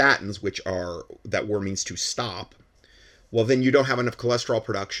drugs like statins, that word means to stop, well, then you don't have enough cholesterol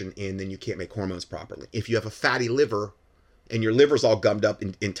production, and then you can't make hormones properly. If you have a fatty liver, and your liver's all gummed up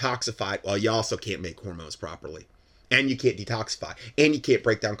and intoxified, well, you also can't make hormones properly. And you can't detoxify. And you can't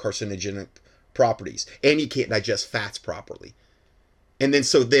break down carcinogenic properties. And you can't digest fats properly. And then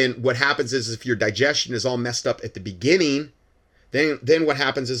what happens is if your digestion is all messed up at the beginning, then what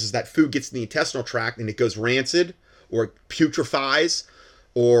happens is that food gets in the intestinal tract and it goes rancid or putrefies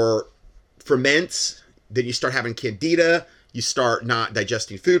or ferments. Then you start having candida. You start not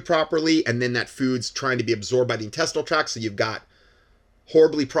digesting food properly, and then that food's trying to be absorbed by the intestinal tract, so you've got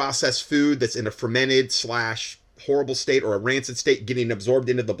horribly processed food that's in a fermented / horrible state or a rancid state getting absorbed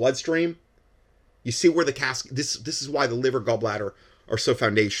into the bloodstream. You see where this is why the liver, gallbladder are so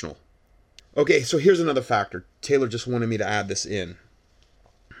foundational. Okay, so here's another factor. Taylor just wanted me to add this in.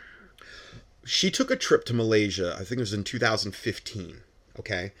 She took a trip to Malaysia, I think it was in 2015,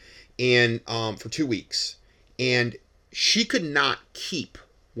 okay, and for 2 weeks, and she could not keep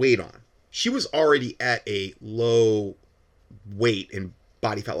weight on. She was already at a low weight and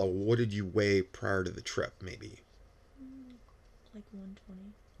body fat level. What did you weigh prior to the trip, maybe? Like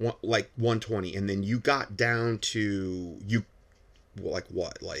 120. Like 120. And then you got down to, like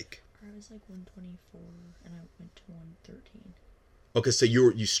what? Like? I was like 124 and I went to 113. Okay, so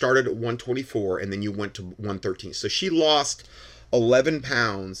you started at 124 and then you went to 113. So she lost 11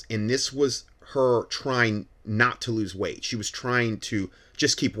 pounds, and this was her trying not to lose weight. She was trying to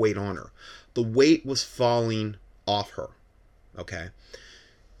just keep weight on her. The weight was falling off her. Okay.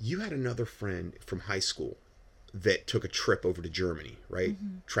 You had another friend from high school that took a trip over to Germany, right?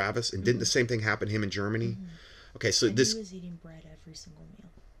 Mm-hmm. Travis, and didn't the same thing happen to him in Germany? Mm-hmm. Okay, so and he was eating bread every single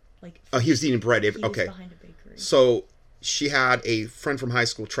meal. He was eating bread every. Okay. Was behind a bakery. So she had a friend from high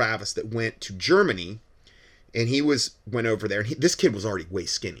school, Travis, that went to Germany, and went over there, and this kid was already way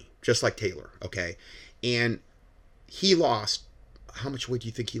skinny, just like Taylor. Okay. And he lost, how much weight do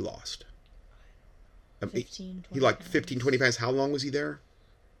you think he lost? 15, 20 He like pounds. 15, 20 pounds. How long was he there?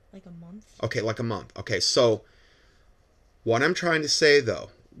 Like a month. Okay, like a month. Okay, so what I'm trying to say, though,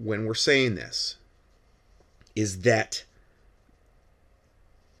 when we're saying this, is that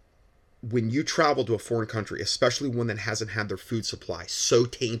when you travel to a foreign country, especially one that hasn't had their food supply so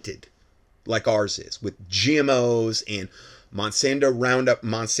tainted like ours is, with GMOs and Monsanto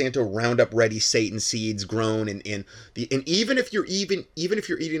Roundup Ready Satan seeds grown, and even if you're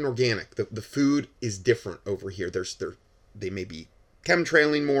eating organic, the food is different over here. They may be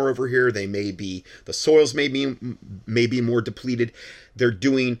chemtrailing more over here. The soils may be more depleted. They're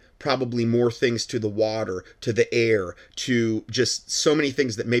doing probably more things to the water, to the air, to just so many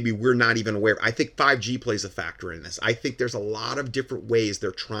things that maybe we're not even aware of. I think 5G plays a factor in this. I think there's a lot of different ways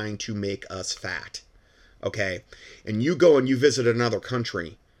they're trying to make us fat. Okay, and you go and you visit another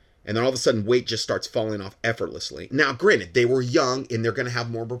country, And then all of a sudden, weight just starts falling off effortlessly. Now, granted, they were young and they're going to have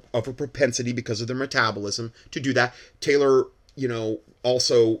more of a propensity because of their metabolism to do that. Taylor,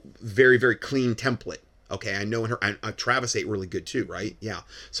 also very, very clean template. Okay, I know, and Travis ate really good too, right? Yeah.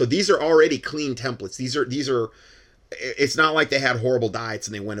 So these are already clean templates. These are. It's not like they had horrible diets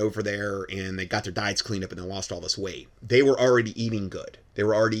and they went over there and they got their diets cleaned up and they lost all this weight. They were already eating good. They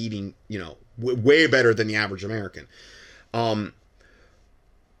were already eating, way better than the average American.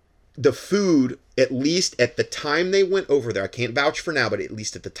 The food, at least at the time they went over there, I can't vouch for now, but at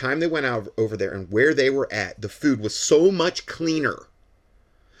least at the time they went over there and where they were at, the food was so much cleaner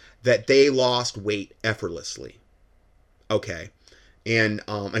that they lost weight effortlessly. Okay. And,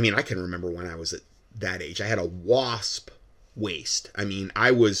 I can remember when I was at that age, I had a wasp waist.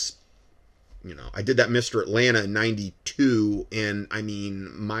 I was, I did that Mr. Atlanta in 92, and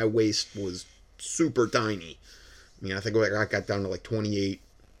my waist was super tiny. I think I got down to like 28,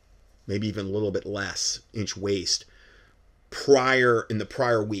 maybe even a little bit less inch waist in the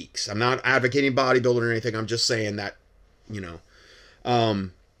prior weeks. I'm not advocating bodybuilding or anything. I'm just saying that,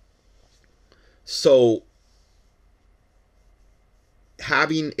 so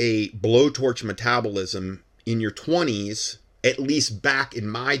having a blowtorch metabolism in your 20s, at least back in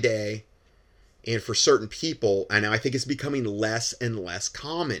my day, and for certain people, and I think it's becoming less and less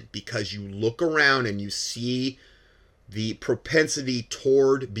common because you look around and you see the propensity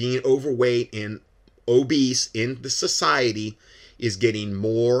toward being overweight and obese in the society is getting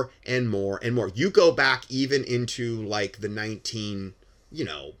more and more and more. You go back even into like the 50s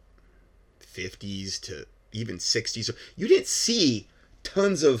to even 60s. You didn't see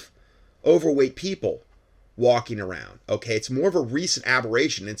tons of overweight people walking around. Okay, it's more of a recent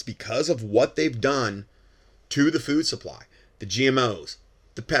aberration. It's because of what they've done to the food supply, the GMOs,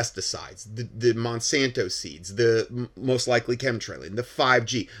 the pesticides, the Monsanto seeds, the most likely chemtrailing, the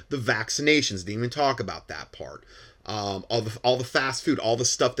 5G, the vaccinations. Didn't even talk about that part. All the fast food, all the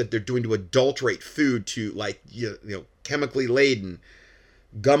stuff that they're doing to adulterate food to chemically laden,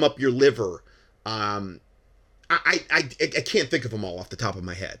 gum up your liver. I can't think of them all off the top of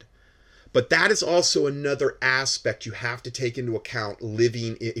my head. But that is also another aspect you have to take into account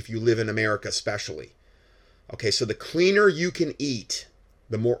if you live in America especially. Okay, so the cleaner you can eat,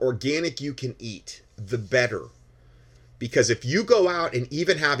 the more organic you can eat, the better. Because if you go out and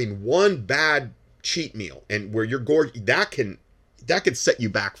even having one bad cheat meal and where you're gorgeous, that can set you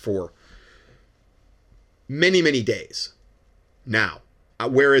back for many, many days. Now,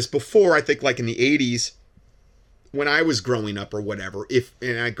 whereas before, I think like in the 80s, when I was growing up or whatever,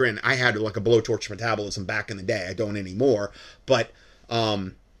 granted, I had like a blowtorch metabolism back in the day. I don't anymore, but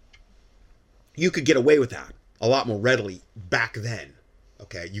you could get away with that a lot more readily back then.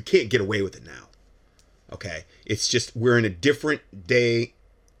 Okay, you can't get away with it now. Okay, it's just we're in a different day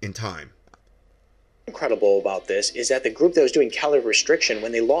and time. Incredible about this is that the group that was doing calorie restriction,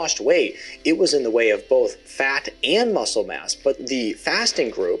 when they lost weight, it was in the way of both fat and muscle mass. But the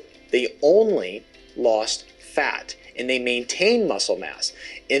fasting group, they only lost fat and they maintain muscle mass.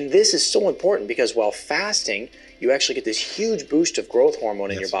 And this is so important because while fasting, you actually get this huge boost of growth hormone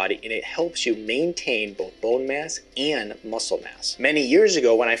in your body, and it helps you maintain both bone mass and muscle mass. Many years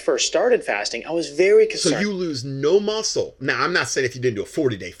ago, when I first started fasting, I was very concerned. So you lose no muscle. Now, I'm not saying if you didn't do a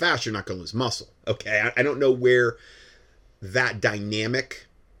 40-day fast, you're not going to lose muscle. Okay, I don't know where that dynamic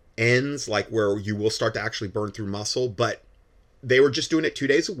ends, like where you will start to actually burn through muscle, but they were just doing it 2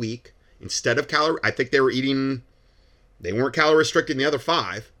 days a week. Instead of I think they weren't calorie restricting the other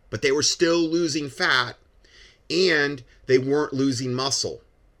 5, but they were still losing fat. And they weren't losing muscle,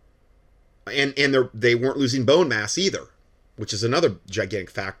 and they weren't losing bone mass either, which is another gigantic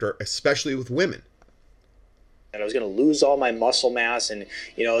factor, especially with women. And I was going to lose all my muscle mass, and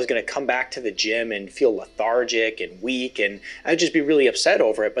I was going to come back to the gym and feel lethargic and weak, and I'd just be really upset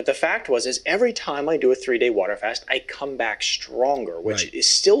over it. But the fact is every time I do a 3-day water fast, I come back stronger, which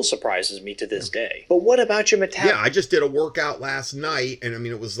still surprises me to this day. But what about your metabolism? Yeah, I just did a workout last night, and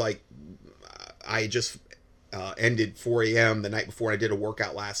it was like I just ended 4 a.m. the night before. I did a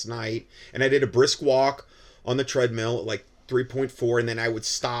workout last night, and I did a brisk walk on the treadmill at like 3.4, and then I would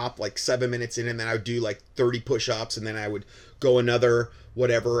stop like 7 minutes in, and then I would do like 30 push-ups, and then I would go another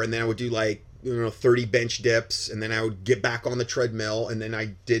whatever, and then I would do like 30 bench dips, and then I would get back on the treadmill, and then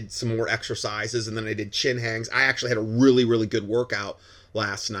I did some more exercises, and then I did chin hangs. I actually had a really, really good workout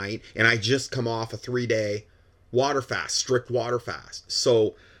last night, and I just come off a 3-day water fast, strict water fast.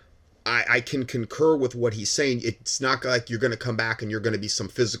 So I can concur with what he's saying. It's not like you're going to come back and you're going to be some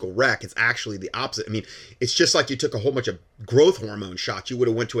physical wreck. It's actually the opposite. I mean, it's just like you took a whole bunch of growth hormone shots. You would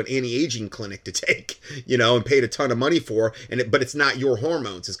have went to an anti-aging clinic to take, you know, and paid a ton of money for, but it's not your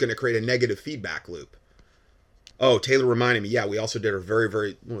hormones. It's going to create a negative feedback loop. Oh, Taylor reminded me. Yeah, we also did a very,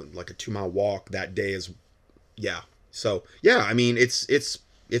 very, like a 2-mile walk that day yeah. So, yeah, I mean,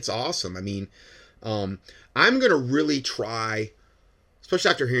 it's awesome. I mean, I'm going to really try, especially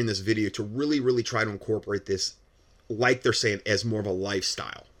after hearing this video, to really, really try to incorporate this, like they're saying, as more of a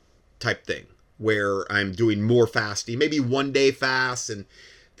lifestyle type thing, where I'm doing more fasting, maybe 1-day fasts. And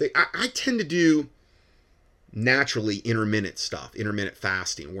I tend to do naturally intermittent stuff, intermittent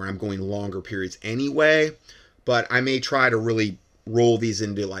fasting, where I'm going longer periods anyway. But I may try to really roll these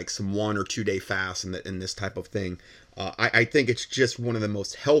into like some 1 or 2 day fasts and this type of thing. I think it's just one of the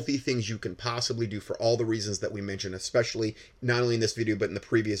most healthy things you can possibly do for all the reasons that we mentioned, especially not only in this video, but in the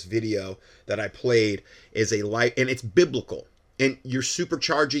previous video that I played, is a life, and it's biblical. And you're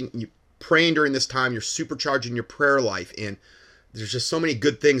supercharging, praying during this time, you're supercharging your prayer life. And there's just so many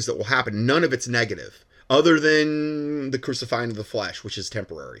good things that will happen. None of it's negative, other than the crucifying of the flesh, which is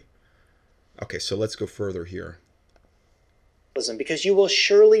temporary. Okay, so let's go further here. Because you will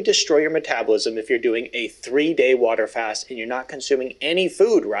surely destroy your metabolism if you're doing a 3-day water fast and you're not consuming any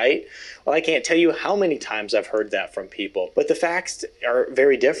food, right? Well, I can't tell you how many times I've heard that from people, but the facts are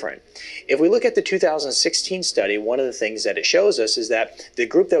very different. If we look at the 2016 study, one of the things that it shows us is that the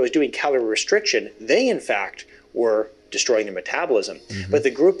group that was doing calorie restriction, they in fact were destroying their metabolism. But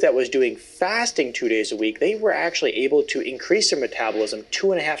the group that was doing fasting 2 days a week, they were actually able to increase their metabolism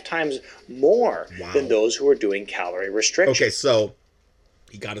 2.5 times more than those who were doing calorie restriction. Okay, so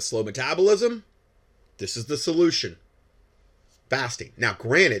you got a slow metabolism. This is the solution. Fasting. Now,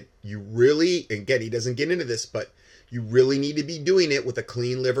 granted, you really, again, he doesn't get into this, but you really need to be doing it with a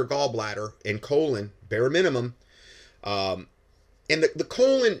clean liver, gallbladder, and colon, bare minimum. And the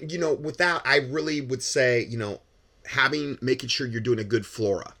colon, you know, with that, I really would say, you know, making sure you're doing a good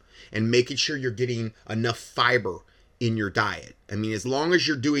flora and making sure you're getting enough fiber in your diet. I mean, as long as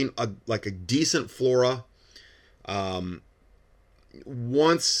you're doing a decent flora,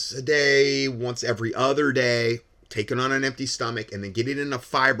 once a day, once every other day, taking on an empty stomach, and then getting enough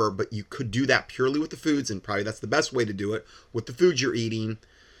fiber. But you could do that purely with the foods, and probably that's the best way to do it, with the foods you're eating.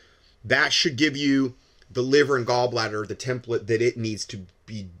 That should give you the liver and gallbladder the template that it needs to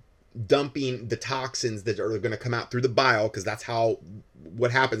be dumping the toxins that are going to come out through the bile, because that's how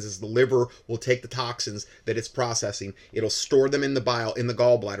what happens is the liver will take the toxins that it's processing, it'll store them in the bile in the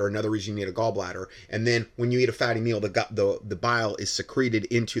gallbladder. Another reason you need a gallbladder. And then when you eat a fatty meal, the bile is secreted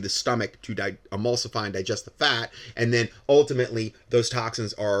into the stomach to emulsify and digest the fat, and then ultimately those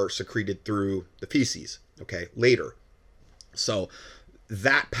toxins are secreted through the feces, okay, later. So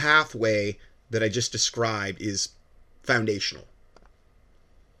that pathway that I just described is foundational.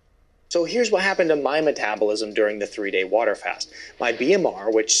 So here's what happened to my metabolism during the 3-day water fast. My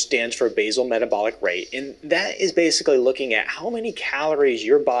BMR, which stands for basal metabolic rate, and that is basically looking at how many calories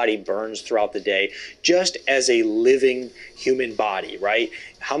your body burns throughout the day just as a living human body, right?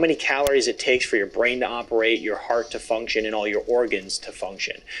 How many calories it takes for your brain to operate, your heart to function, and all your organs to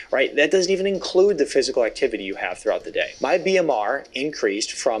function, right? That doesn't even include the physical activity you have throughout the day. My BMR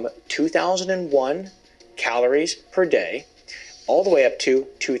increased from 2001 calories per day all the way up to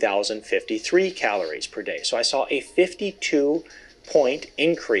 2,053 calories per day. So I saw a 52-point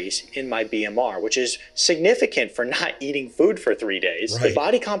increase in my BMR, which is significant for not eating food for 3 days. Right. The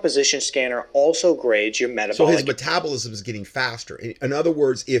body composition scanner also grades your metabolic. So his metabolism is getting faster. In other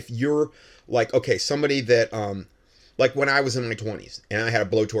words, if you're like, okay, somebody that, like when I was in my 20s and I had a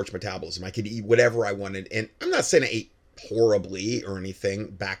blowtorch metabolism, I could eat whatever I wanted. And I'm not saying I ate horribly or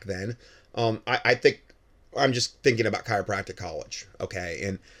anything back then. I think, I'm just thinking about chiropractic college, okay?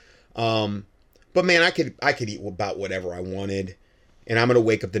 And but man, I could eat about whatever I wanted, and I'm gonna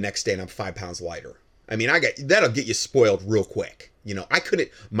wake up the next day and I'm 5 pounds lighter. I mean, that'll get you spoiled real quick. You know,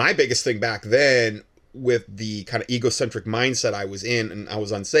 my biggest thing back then with the kind of egocentric mindset I was in, and I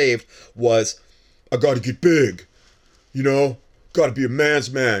was unsaved, was I gotta get big, you know, gotta be a man's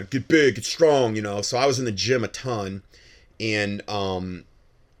man, get big, get strong, you know. So I was in the gym a ton, and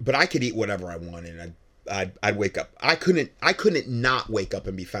but I could eat whatever I wanted, and I'd wake up. I couldn't not wake up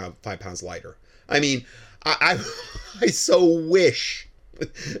and be 5 pounds lighter. I mean, I so wish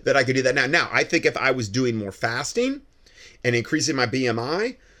that I could do that now. Now, I think if I was doing more fasting and increasing my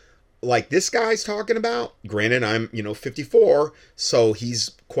BMI, like this guy's talking about, granted I'm, 54, so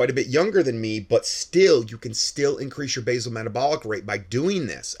he's quite a bit younger than me, but still, you can still increase your basal metabolic rate by doing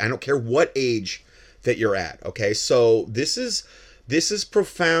this. I don't care what age that you're at, okay? So this is This is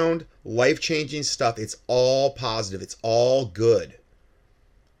profound, life-changing stuff. It's all positive. It's all good.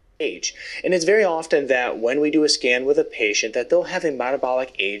 Age. And it's very often that when we do a scan with a patient that they'll have a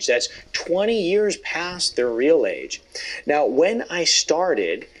metabolic age that's 20 years past their real age. Now, when I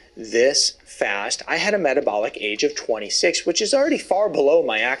started this fast, I had a metabolic age of 26, which is already far below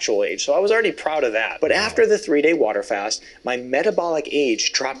my actual age, so I was already proud of that. But after the 3-day water fast, my metabolic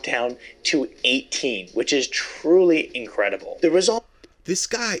age dropped down to 18, which is truly incredible. The result... This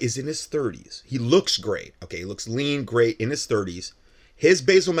guy is in his 30s. He looks great. Okay, he looks lean, great, in his 30s. His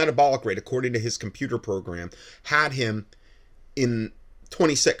basal metabolic rate, according to his computer program, had him in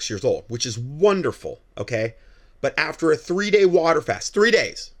 26 years old, which is wonderful, okay? But after a 3-day water fast, 3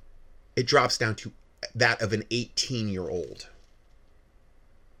 days, it drops down to that of an 18-year-old.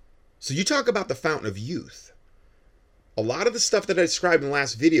 So you talk about the fountain of youth. A lot of the stuff that I described in the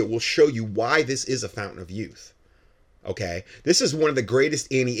last video will show you why this is a fountain of youth, okay? This is one of the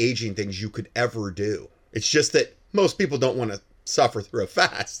greatest anti-aging things you could ever do. It's just that most people don't want to suffer through a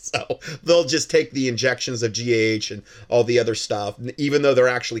fast, so they'll just take the injections of GH and all the other stuff, even though they're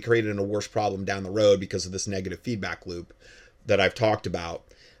actually creating a worse problem down the road because of this negative feedback loop that I've talked about.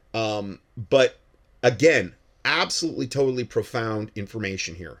 But again, absolutely totally profound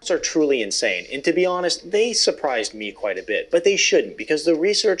information here. Are truly insane, and to be honest, they surprised me quite a bit, but they shouldn't, because the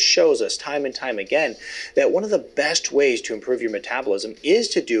research shows us time and time again that one of the best ways to improve your metabolism is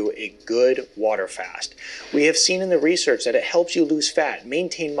to do a good water fast. We have seen in the research that it helps you lose fat,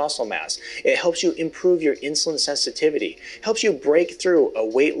 maintain muscle mass, it helps you improve your insulin sensitivity, helps you break through a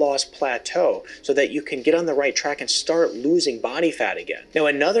weight loss plateau so that you can get on the right track and start losing body fat again. Now,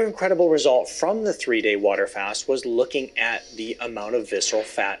 another incredible result from the 3-day water fast was looking at the amount of visceral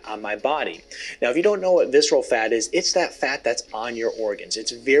fat on my body. Now, if you don't know what visceral fat is, it's that fat that's on your organs.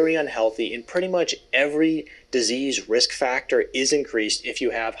 It's very unhealthy, and pretty much every disease risk factor is increased if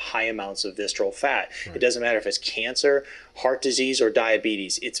you have high amounts of visceral fat. Right. It doesn't matter if it's cancer, heart disease, or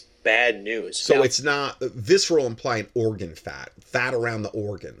diabetes. It's bad news. So now, it's not visceral implying organ fat around the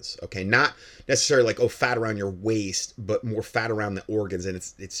organs, okay? Not necessarily like, oh, fat around your waist, but more fat around the organs, and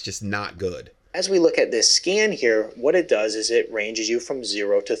it's just not good. As we look at this scan here, what it does is it ranges you from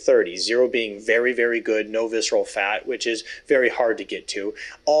 0 to 30. 0 being very, very good, no visceral fat, which is very hard to get to,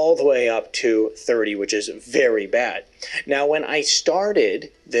 all the way up to 30, which is very bad. Now, when I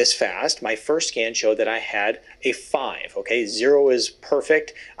started this fast, my first scan showed that I had a 5, okay? 0 is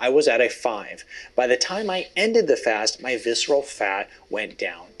perfect. I was at a 5. By the time I ended the fast, my visceral fat went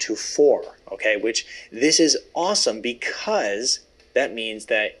down to 4, okay? Which this is awesome because that means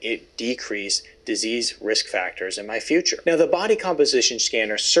that it decreased disease risk factors in my future. Now, the body composition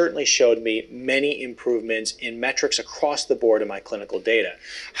scanner certainly showed me many improvements in metrics across the board in my clinical data.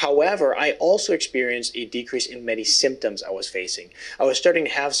 However, I also experienced a decrease in many symptoms I was facing. I was starting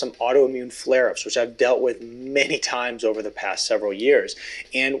to have some autoimmune flare-ups, which I've dealt with many times over the past several years.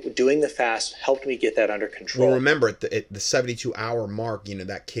 And doing the fast helped me get that under control. Well, remember, at the 72-hour mark,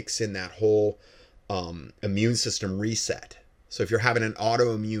 that kicks in that whole immune system reset. So if you're having an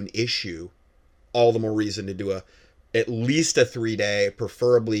autoimmune issue, all the more reason to do at least a 3-day,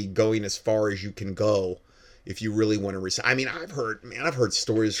 preferably going as far as you can go if you really want to reset. I mean, I've heard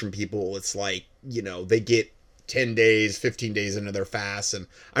stories from people. It's like, they get 10 days, 15 days into their fast. And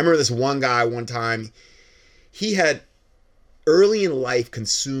I remember this one guy one time, he had early in life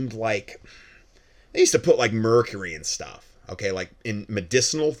consumed they used to put like mercury and stuff, okay? Like in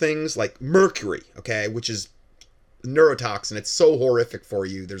medicinal things like mercury, okay? Which is neurotoxin. It's so horrific for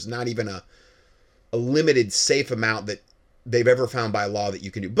you. There's not even a limited safe amount that they've ever found by law that you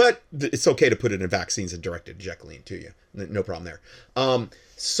can do. But it's okay to put it in vaccines and directed ejectylene to you. No problem there.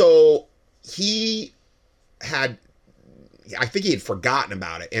 So he had, I think he had forgotten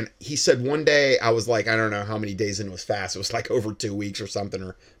about it. And he said one day, I was like, I don't know how many days into his fast. It was like over 2 weeks or something,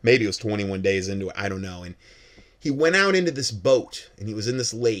 or maybe it was 21 days into it. I don't know. And he went out into this boat and he was in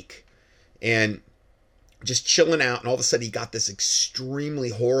this lake and just chilling out, and all of a sudden he got this extremely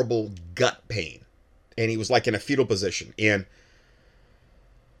horrible gut pain, and he was like in a fetal position, and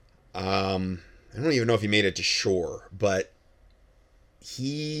I don't even know if he made it to shore, but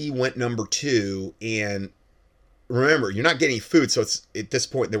he went number 2, and remember, you're not getting food, so it's at this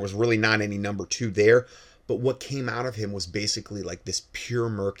point there was really not any number 2 there, but what came out of him was basically like this pure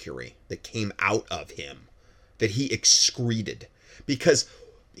mercury that came out of him that he excreted. Because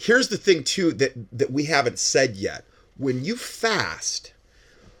here's the thing, too, that we haven't said yet. When you fast,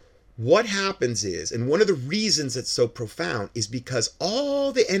 what happens is, and one of the reasons it's so profound is because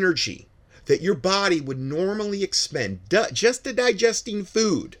all the energy that your body would normally expend just to digesting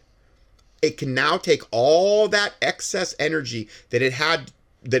food, it can now take all that excess energy that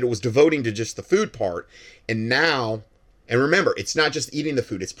it was devoting to just the food part, and now, and remember, it's not just eating the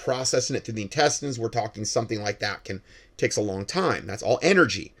food, it's processing it through the intestines. We're talking something like that takes a long time. That's all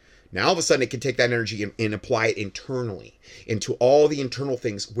energy. Now all of a sudden it can take that energy and apply it internally into all the internal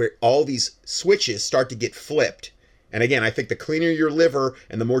things where all these switches start to get flipped. And again, I think the cleaner your liver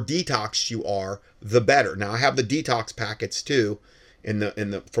and the more detox you are, the better. Now I have the detox packets too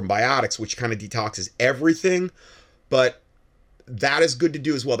from Biotics, which kind of detoxes everything, but that is good to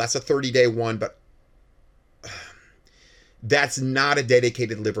do as well. That's a 30-day one, but that's not a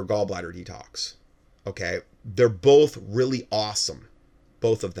dedicated liver gallbladder detox. Okay. They're both really awesome,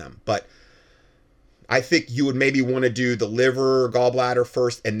 both of them. But I think you would maybe want to do the liver gallbladder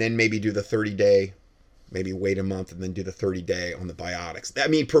first and then maybe do the 30-day, maybe wait a month and then do the 30-day on the Biotics. I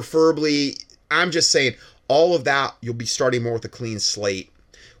mean, preferably, I'm just saying all of that, you'll be starting more with a clean slate.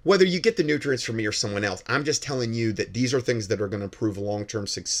 Whether you get the nutrients from me or someone else, I'm just telling you that these are things that are going to prove long-term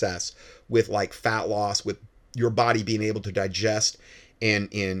success with like fat loss, with your body being able to digest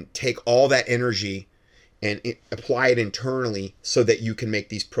and take all that energy and apply it internally so that you can make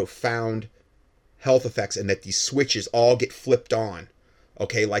these profound health effects and that these switches all get flipped on,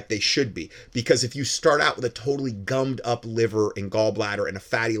 okay, like they should be. Because if you start out with a totally gummed up liver and gallbladder and a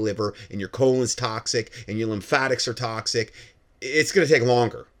fatty liver and your colon's toxic and your lymphatics are toxic, it's going to take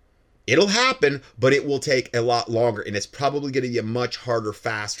longer. It'll happen, but it will take a lot longer, and it's probably going to be a much harder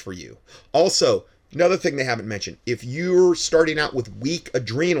fast for you. Also, another thing they haven't mentioned, if you're starting out with weak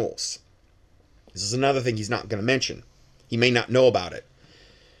adrenals, this is another thing he's not going to mention. He may not know about it.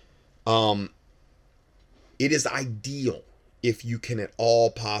 It is ideal if you can at all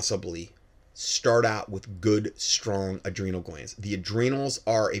possibly start out with good, strong adrenal glands. The adrenals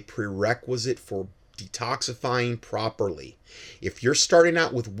are a prerequisite for detoxifying properly. If you're starting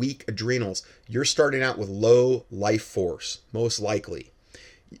out with weak adrenals, you're starting out with low life force, most likely.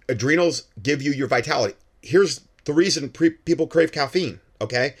 Adrenals give you your vitality. Here's the reason people crave caffeine,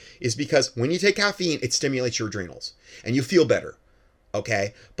 okay, is because when you take caffeine, it stimulates your adrenals and you feel better,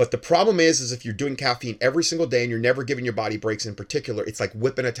 okay? But the problem is if you're doing caffeine every single day and you're never giving your body breaks in particular, it's like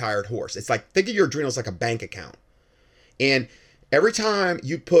whipping a tired horse. It's like, think of your adrenals like a bank account. And every time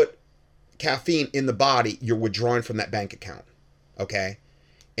you put caffeine in the body, you're withdrawing from that bank account, okay?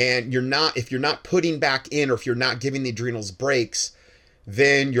 And if you're not putting back in, or if you're not giving the adrenals breaks,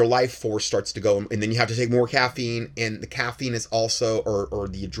 then your life force starts to go, and then you have to take more caffeine. And the caffeine is also,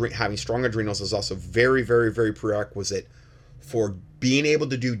 having strong adrenals is also very, very, very prerequisite for being able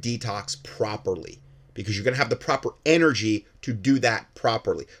to do detox properly, because you're going to have the proper energy to do that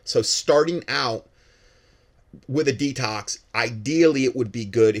properly. So starting out with a detox, ideally it would be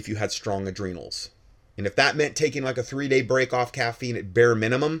good if you had strong adrenals. And if that meant taking like a 3-day break off caffeine at bare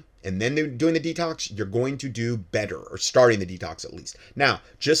minimum and then doing the detox, you're going to do better, or starting the detox at least. Now,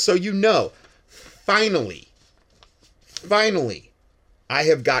 just so you know, finally, I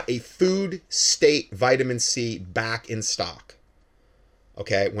have got a food state vitamin C back in stock.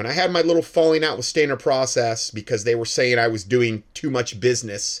 Okay, when I had my little falling out with Standard Process because they were saying I was doing too much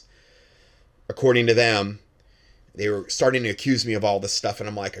business, according to them, they were starting to accuse me of all this stuff, and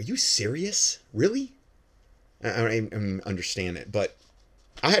I'm like, are you serious? Really? I don't understand it, but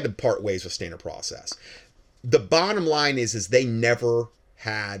I had to part ways with Standard Process. The bottom line is they never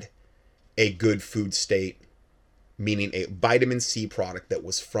had a good food state, meaning a vitamin C product that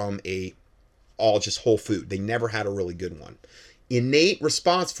was from all just whole food. They never had a really good one. Innate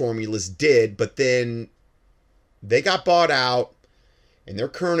response formulas did, but then they got bought out. In their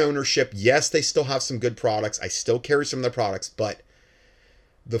current ownership, yes, they still have some good products. I still carry some of their products, but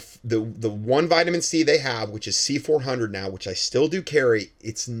the one vitamin C they have, which is C400 now, which I still do carry,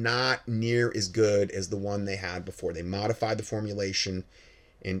 it's not near as good as the one they had before. They modified the formulation,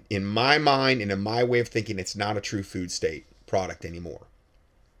 and in my mind and in my way of thinking, it's not a true food state product anymore.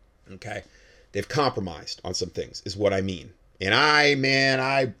 Okay, they've compromised on some things, is what I mean. And I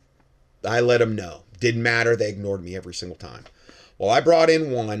let them know. Didn't matter. They ignored me every single time. Well, I brought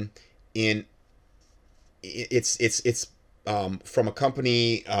in one, and it's from a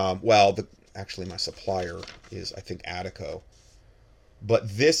company. Actually, my supplier is, I think, Adico.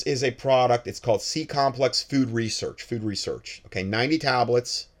 But this is a product. It's called C Complex Food Research. Okay, 90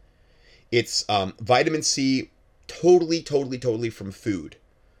 tablets. It's vitamin C, totally from food.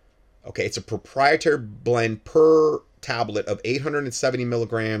 Okay, it's a proprietary blend per tablet of 870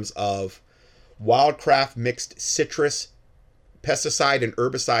 milligrams of Wildcraft mixed citrus, pesticide and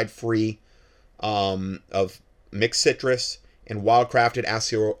herbicide free of mixed citrus, and wildcrafted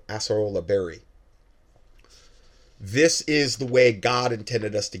acerola berry. This is the way God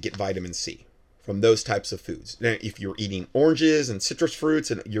intended us to get vitamin C, from those types of foods. Now, if you're eating oranges and citrus fruits,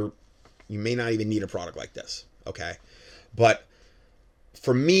 and you may not even need a product like this, okay? But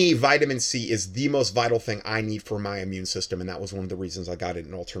for me, vitamin C is the most vital thing I need for my immune system, and that was one of the reasons I got it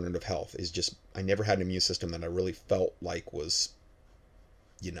in alternative health, is just I never had an immune system that I really felt like was,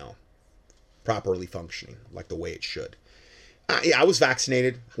 properly functioning, like the way it should. I was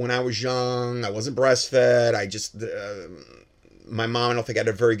vaccinated when I was young. I wasn't breastfed. I just, my mom, I don't think had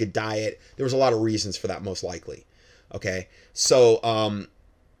a very good diet. There was a lot of reasons for that, most likely. Okay. So,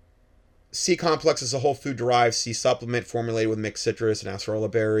 C complex is a whole food derived C supplement formulated with mixed citrus and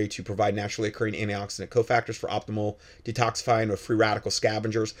acerola berry to provide naturally occurring antioxidant cofactors for optimal detoxifying of free radical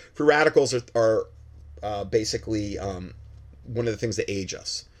scavengers. Free radicals are basically one of the things that age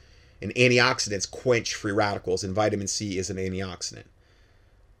us. And antioxidants quench free radicals, and vitamin C is an antioxidant.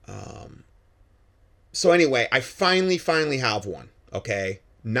 So anyway, I finally have one, okay?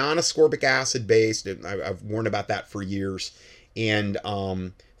 Non-ascorbic acid based. I've warned about that for years. And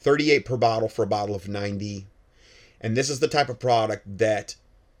 38 per bottle for a bottle of 90. And this is the type of product that,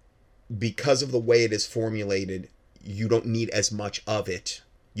 because of the way it is formulated, you don't need as much of it.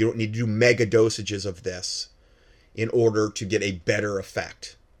 You don't need to do mega dosages of this in order to get a better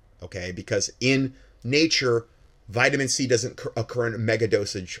effect. Okay, because in nature, vitamin C doesn't occur in a mega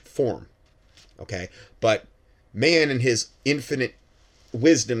dosage form. Okay, but man in his infinite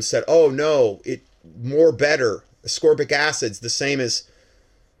wisdom said, oh no, more better. Ascorbic acid's the same as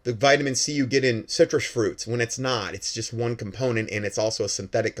the vitamin C you get in citrus fruits, when it's not. It's just one component, and it's also a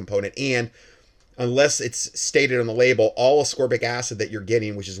synthetic component. And unless it's stated on the label, all ascorbic acid that you're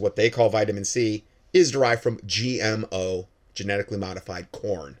getting, which is what they call vitamin C, is derived from GMO, genetically modified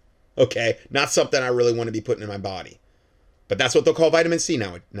corn. Okay, not something I really want to be putting in my body. But that's what they'll call vitamin C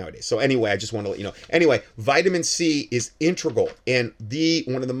nowadays. So anyway, I just want to let you know. Anyway, vitamin C is integral and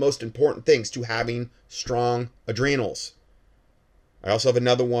one of the most important things to having strong adrenals. I also have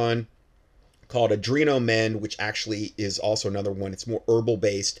another one called AdrenoMend, which actually is also another one. It's more herbal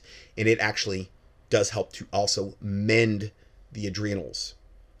based, and it actually does help to also mend the adrenals.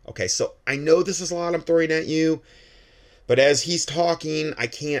 Okay, so I know this is a lot I'm throwing at you, but as he's talking, I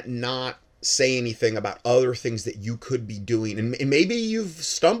can't not say anything about other things that you could be doing. And maybe you've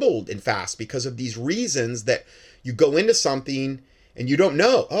stumbled in fast because of these reasons, that you go into something and you don't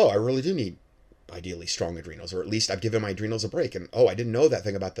know, oh, I really do need ideally strong adrenals, or at least I've given my adrenals a break. And oh, I didn't know that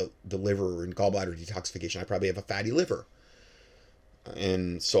thing about the liver and gallbladder detoxification. I probably have a fatty liver.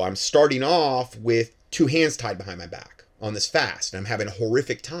 And so I'm starting off with 2 hands tied behind my back on this fast, and I'm having a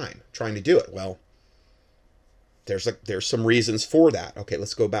horrific time trying to do it. Well, there's some reasons for that. Okay,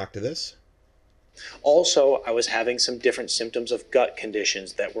 let's go back to this. Also, I was having some different symptoms of gut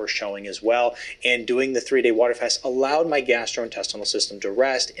conditions that were showing as well, and doing the 3-day water fast allowed my gastrointestinal system to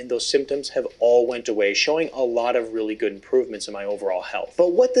rest, and those symptoms have all went away, showing a lot of really good improvements in my overall health.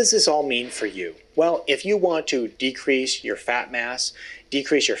 But what does this all mean for you? Well, if you want to decrease your fat mass,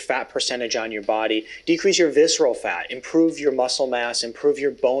 decrease your fat percentage on your body, decrease your visceral fat, improve your muscle mass, improve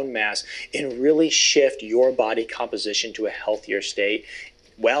your bone mass, and really shift your body composition to a healthier state,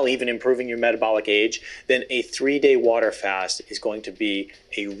 well, even improving your metabolic age, then a 3-day water fast is going to be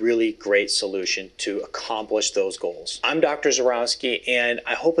a really great solution to accomplish those goals. I'm Dr. Zarowski, and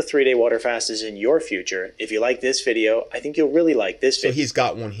I hope a 3-day water fast is in your future. If you like this video, I think you'll really like this video. So he's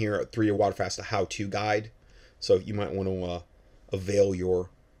got one here, a 3-day water fast, a how-to guide. So you might want to avail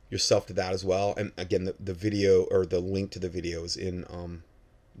yourself to that as well. And again, the video, or the link to the video, is in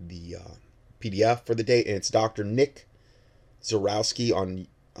the PDF for the day, and it's Dr. Nick Zarowski on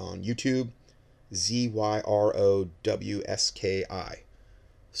YouTube, Zyrowski.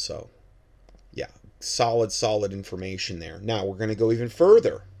 So, yeah, solid information there. Now we're going to go even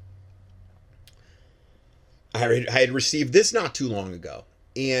further. I had received this not too long ago,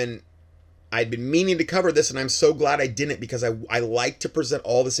 and I'd been meaning to cover this, and I'm so glad I didn't, because I like to present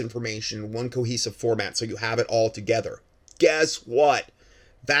all this information in one cohesive format so you have it all together. Guess what?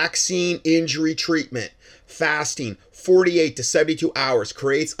 Vaccine injury treatment, fasting 48 to 72 hours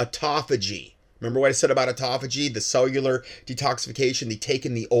creates autophagy. Remember what I said about autophagy? The cellular detoxification, the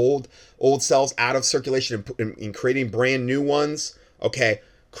taking the old cells out of circulation and creating brand new ones. Okay,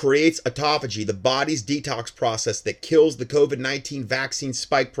 creates autophagy, the body's detox process that kills the COVID-19 vaccine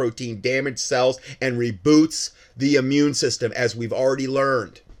spike protein, damaged cells, and reboots the immune system, as we've already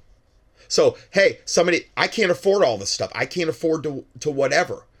learned. So, hey, I can't afford all this stuff. I can't afford to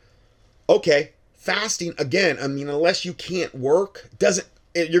whatever. Okay, fasting, again, I mean, unless you can't work,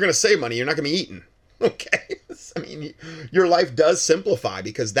 you're going to save money. You're not going to be eating. Okay? I mean, your life does simplify,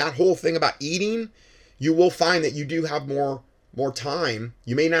 because that whole thing about eating, you will find that you do have more time.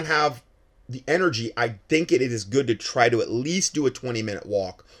 You may not have the energy. I think it is good to try to at least do a 20-minute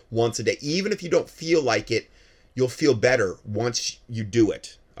walk once a day. Even if you don't feel like it, you'll feel better once you do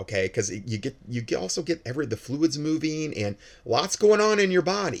it. Okay, because you also get the fluids moving and lots going on in your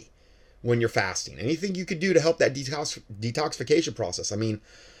body when you're fasting. Anything you could do to help that detoxification process. I mean,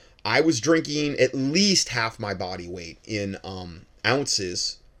 I was drinking at least half my body weight in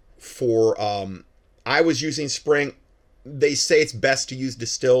ounces for I was using spring. They say it's best to use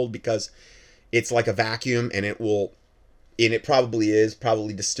distilled because it's like a vacuum, and it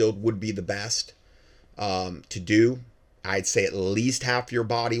probably distilled would be the best to do. I'd say at least half your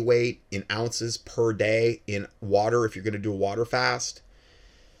body weight in ounces per day in water if you're going to do a water fast.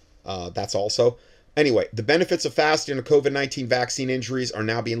 That's also. Anyway, the benefits of fasting and COVID-19 vaccine injuries are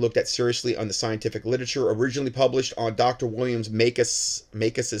now being looked at seriously on the scientific literature. Originally published on Dr. Williams Makis's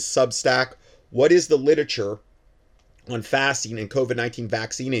Substack, What is the Literature on Fasting and COVID-19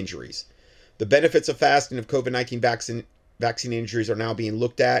 Vaccine Injuries? The benefits of fasting of COVID-19 vaccine injuries are now being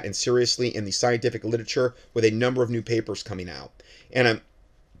looked at and seriously in the scientific literature with a number of new papers coming out. And I'm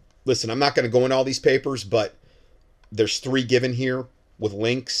not going to go into all these papers, but there's 3 given here with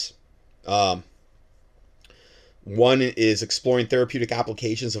links. One is exploring therapeutic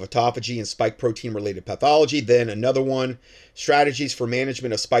applications of autophagy and spike protein related pathology. Then another one, strategies for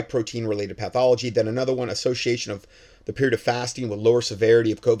management of spike protein related pathology. Then another one, association of the period of fasting with lower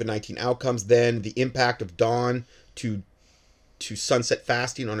severity of COVID-19 outcomes. Then the impact of dawn to sunset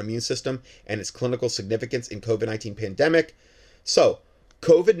fasting on immune system and its clinical significance in COVID-19 pandemic. So,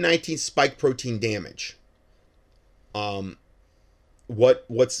 COVID-19 spike protein damage.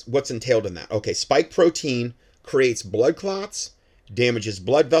 What's entailed in that? Okay, spike protein creates blood clots, damages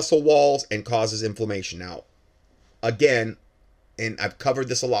blood vessel walls, and causes inflammation. Now, again, and I've covered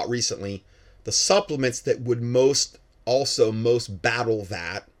this a lot recently, the supplements that would most battle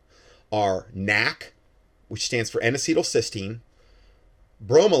that are NAC, which stands for N-acetylcysteine,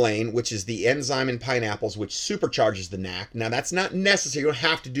 bromelain, which is the enzyme in pineapples, which supercharges the NAC. Now, that's not necessary. You don't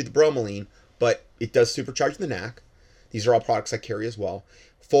have to do the bromelain, but it does supercharge the NAC. These are all products I carry as well.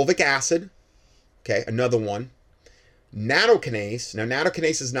 Fulvic acid, okay, another one. Nattokinase. Now,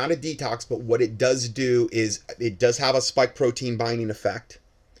 nattokinase is not a detox, but what it does do is it does have a spike protein binding effect.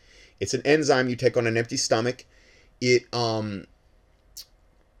 It's an enzyme you take on an empty stomach. It will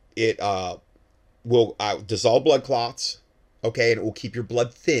dissolve blood clots, okay, and it will keep your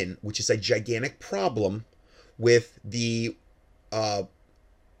blood thin, which is a gigantic problem with the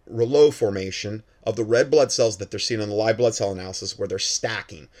rouleau formation of the red blood cells that they're seeing on the live blood cell analysis, where they're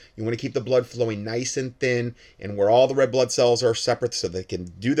stacking. You want to keep the blood flowing nice and thin, and where all the red blood cells are separate so they can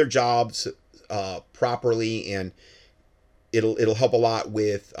do their jobs properly, and it'll help a lot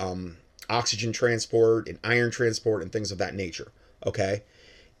with oxygen transport and iron transport and things of that nature, okay?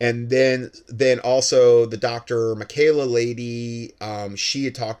 And then also the Dr. Michaela lady, she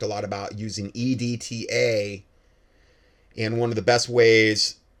had talked a lot about using EDTA, and one of the best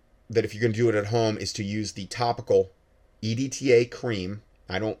ways that if you're going to do it at home is to use the topical EDTA cream.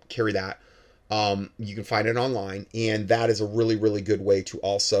 I don't carry that. You can find it online, and that is a really, really good way to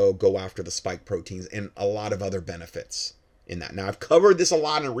also go after the spike proteins and a lot of other benefits in that. Now, I've covered this a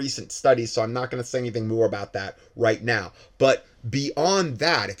lot in recent studies, so I'm not going to say anything more about that right now. But beyond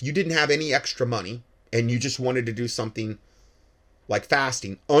that, if you didn't have any extra money and you just wanted to do something like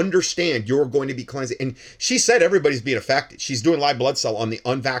fasting, understand you're going to be cleansing. And she said everybody's being affected. She's doing live blood cell on the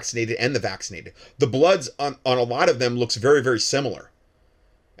unvaccinated and the vaccinated. The bloods on a lot of them looks very, very similar.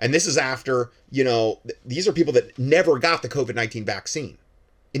 And this is after, these are people that never got the COVID-19 vaccine.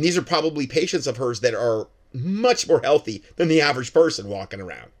 And these are probably patients of hers that are much more healthy than the average person walking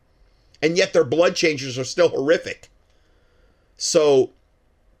around. And yet their blood changes are still horrific. So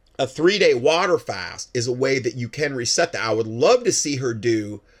a 3-day water fast is a way that you can reset that. I would love to see her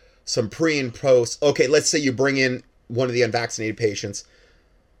do some pre and post. Okay, let's say you bring in one of the unvaccinated patients.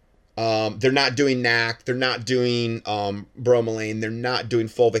 They're not doing NAC. They're not doing bromelain. They're not doing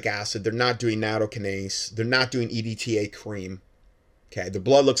fulvic acid. They're not doing nattokinase. They're not doing EDTA cream. Okay, the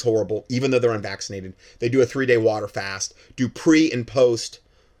blood looks horrible, even though they're unvaccinated. They do a 3-day water fast, do pre and post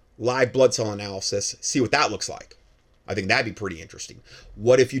live blood cell analysis, see what that looks like. I think that'd be pretty interesting.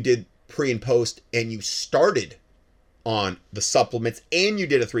 What if you did pre and post and you started on the supplements and you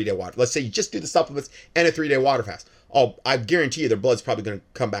did a 3-day water? Let's say you just do the supplements and a 3-day water fast. Oh, I guarantee you their blood's probably going to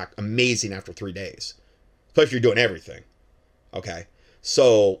come back amazing after 3 days, especially if you're doing everything. Okay,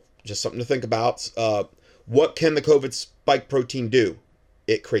 so just something to think about. What can the COVID spike protein do?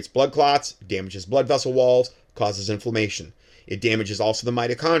 It creates blood clots, damages blood vessel walls, causes inflammation. It damages also the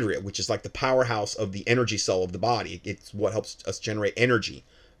mitochondria, which is like the powerhouse of the energy cell of the body. It's what helps us generate energy.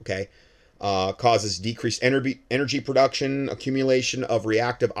 Okay. Causes decreased energy production, accumulation of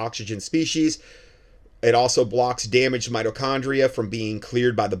reactive oxygen species. It also blocks damaged mitochondria from being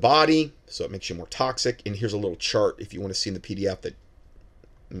cleared by the body, so it makes you more toxic. And here's a little chart if you want to see in the PDF that,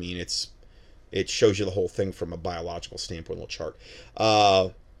 I mean, it shows you the whole thing from a biological standpoint, a little chart.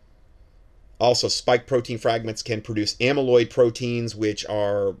 Also, spike protein fragments can produce amyloid proteins, which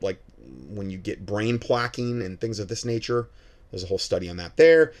are like when you get brain plaquing and things of this nature. There's a whole study on that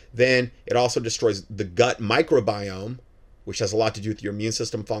there. Then it also destroys the gut microbiome, which has a lot to do with your immune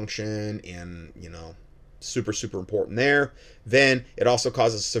system function and, you know, super, super important there. Then it also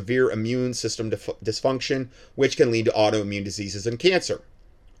causes severe immune system dysfunction, which can lead to autoimmune diseases and cancer.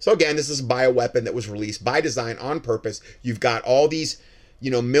 So again, this is a bioweapon that was released by design on purpose. You've got all these, you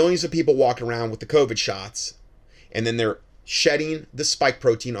know, millions of people walking around with the COVID shots, and then they're shedding the spike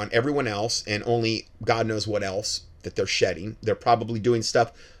protein on everyone else, and only God knows what else that they're shedding. They're probably doing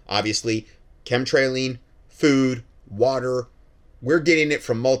stuff, obviously, chemtrailing, food, water. We're getting it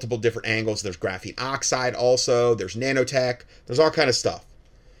from multiple different angles. There's graphene oxide also. There's nanotech. There's all kind of stuff.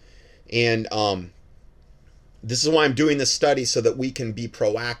 And this is why I'm doing this study, so that we can be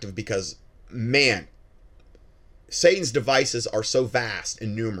proactive, because, man, Satan's devices are so vast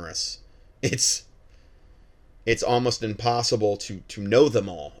and numerous. It's almost impossible to know them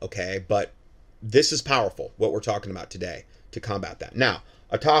all, okay? But this is powerful, what we're talking about today, to combat that. Now,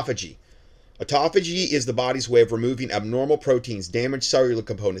 autophagy. Autophagy is the body's way of removing abnormal proteins, damaged cellular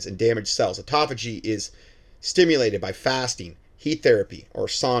components, and damaged cells. Autophagy is stimulated by fasting, heat therapy, or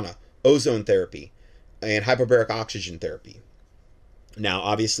sauna, ozone therapy, and hyperbaric oxygen therapy. Now,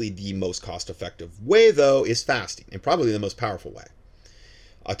 obviously, the most cost-effective way, though, is fasting, and probably the most powerful way.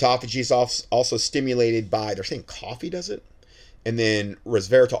 Autophagy is also stimulated by, they're saying coffee does it? And then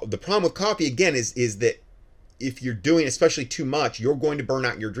resveratrol. The problem with coffee, again, is that if you're doing especially too much, you're going to burn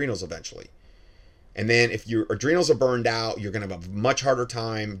out your adrenals eventually. And then if your adrenals are burned out, you're going to have a much harder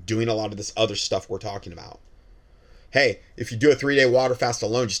time doing a lot of this other stuff we're talking about. Hey, if you do a 3-day water fast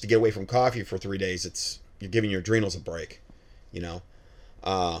alone just to get away from coffee for 3 days, you're giving your adrenals a break, you know.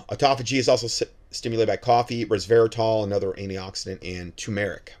 Autophagy is also stimulated by coffee, resveratrol, another antioxidant, and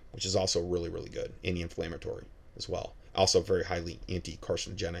turmeric, which is also really, really good, anti-inflammatory as well. Also very highly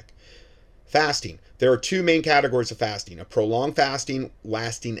anti-carcinogenic. Fasting. There are two main categories of fasting. A prolonged fasting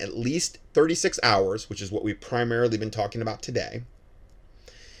lasting at least 36 hours, which is what we've primarily been talking about today.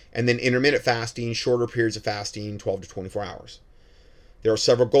 And then intermittent fasting, shorter periods of fasting, 12 to 24 hours. There are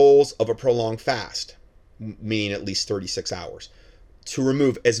several goals of a prolonged fast, meaning at least 36 hours. To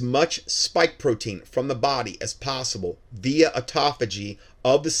remove as much spike protein from the body as possible via autophagy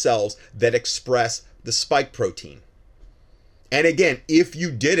of the cells that express the spike protein. And again, if you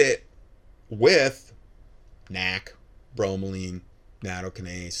did it with NAC, bromelain,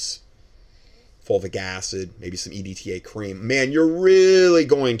 nattokinase, fulvic acid, maybe some EDTA cream, man, you're really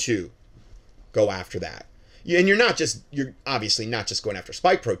going to go after that. And you're obviously not just going after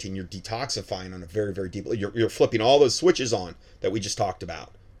spike protein, you're detoxifying on a very, very deep, you're flipping all those switches on that we just talked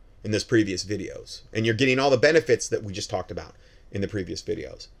about in those previous videos. And you're getting all the benefits that we just talked about in the previous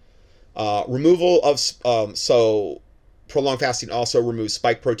videos. Removal of, prolonged fasting also removes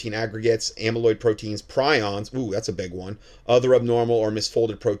spike protein aggregates, amyloid proteins, prions, ooh, that's a big one, other abnormal or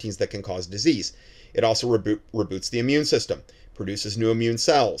misfolded proteins that can cause disease. It also reboots the immune system, produces new immune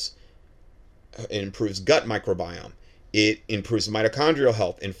cells. It improves gut microbiome. It improves mitochondrial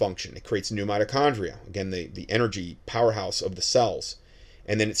health and function. It creates new mitochondria, again, the energy powerhouse of the cells.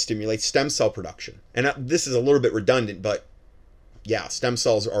 And then it stimulates stem cell production. And this is a little bit redundant, but yeah, stem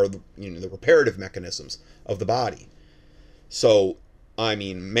cells are the reparative mechanisms of the body. So, I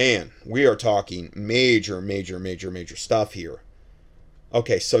mean, man, we are talking major, major, major, major stuff here.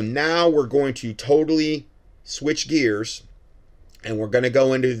 Okay, so now we're going to totally switch gears, and we're going to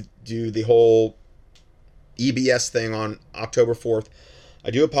go into do the whole EBS thing on October 4th. I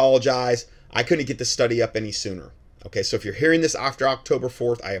do apologize. I couldn't get this study up any sooner. Okay, so if you're hearing this after October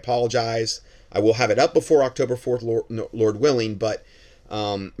 4th, I apologize. I will have it up before October 4th, Lord willing, but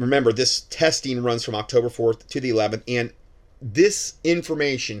remember, this testing runs from October 4th to the 11th, and this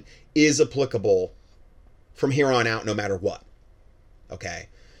information is applicable from here on out no matter what. Okay,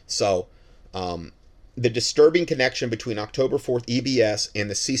 so the disturbing connection between October 4th EBS and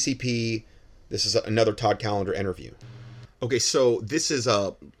the CCP, this is another Todd Callender interview. Okay, so this is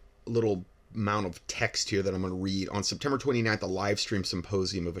a little amount of text here that I'm going to read. On September 29th, a live stream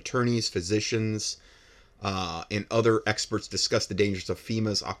symposium of attorneys, physicians, and other experts discussed the dangers of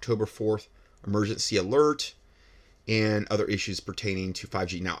FEMA's October 4th emergency alert. and other issues pertaining to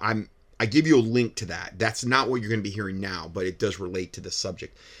 5G. Now, I give you a link to that. That's not what you're going to be hearing now, but it does relate to this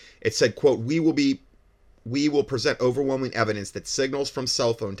subject. It said, quote, we will present overwhelming evidence that signals from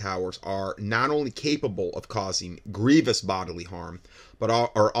cell phone towers are not only capable of causing grievous bodily harm, but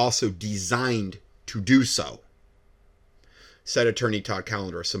are also designed to do so, said attorney Todd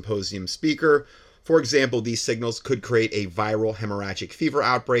Callender, a symposium speaker. For example, these signals could create a viral hemorrhagic fever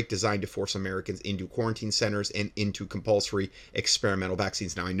outbreak designed to force Americans into quarantine centers and into compulsory experimental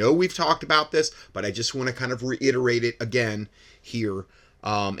vaccines. Now, I know we've talked about this, but I just want to kind of reiterate it again here.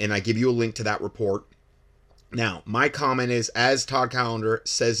 And I give you a link to that report. Now, my comment is, as Todd Callender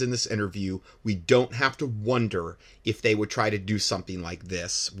says in this interview, we don't have to wonder if they would try to do something like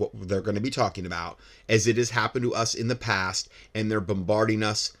this, what they're going to be talking about, as it has happened to us in the past, and they're bombarding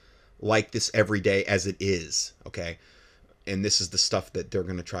us like this every day as it is, okay? And this is the stuff that they're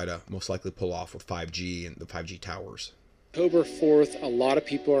going to try to most likely pull off with 5G and the 5G towers. October 4th, a lot of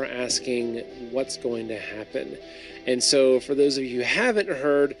people are asking what's going to happen. And so for those of you who haven't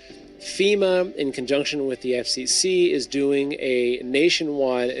heard, FEMA, in conjunction with the FCC, is doing a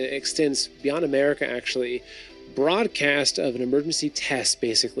nationwide, it extends beyond America actually, broadcast of an emergency test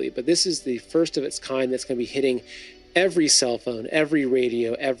basically. But this is the first of its kind that's going to be hitting every cell phone, every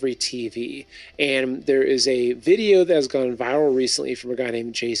radio, every TV. And there is a video that has gone viral recently from a guy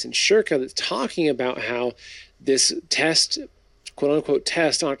named Jason Shurka that's talking about how this test, quote-unquote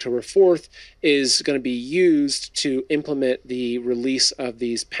test, on October 4th, is going to be used to implement the release of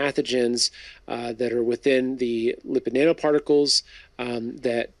these pathogens that are within the lipid nanoparticles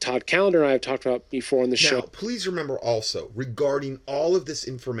that Todd Callender and I have talked about before on the show. Now, please remember also, regarding all of this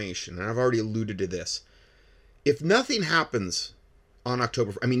information, and I've already alluded to this, if nothing happens on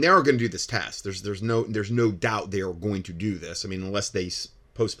October, I mean, they are going to do this test. There's no doubt they are going to do this. I mean, unless they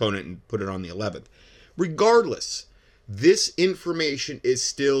postpone it and put it on the 11th. Regardless, this information is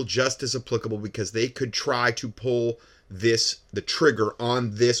still just as applicable, because they could try to pull the trigger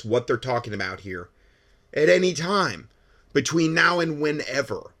on this, what they're talking about here, at any time between now and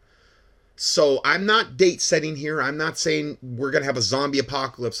whenever. So I'm not date setting here. I'm not saying we're going to have a zombie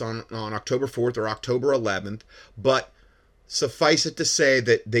apocalypse on October 4th or October 11th, but suffice it to say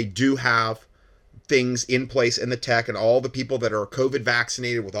that they do have things in place in the tech, and all the people that are COVID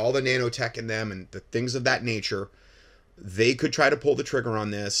vaccinated with all the nanotech in them and the things of that nature, they could try to pull the trigger on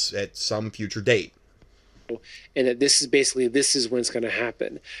this at some future date. And that this is when it's going to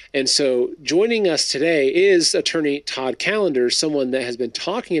happen. And so joining us today is attorney Todd Callender, someone that has been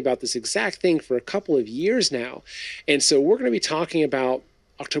talking about this exact thing for a couple of years now. And so we're going to be talking about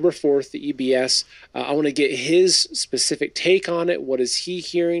October 4th, the EBS. I want to get his specific take on it. What is he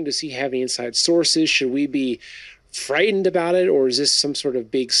hearing? Does he have any inside sources? Should we be frightened about it, or is this some sort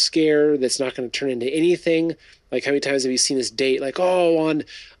of big scare that's not going to turn into anything? Like, how many times have you seen this date? Like, oh,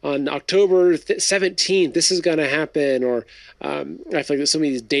 on October 17th, this is going to happen. Or I feel like so many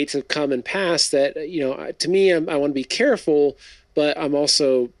of these dates have come and passed that, you know, to me, I want to be careful, but I'm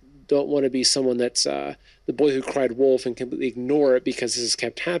also don't want to be someone that's the boy who cried wolf and completely ignore it because this has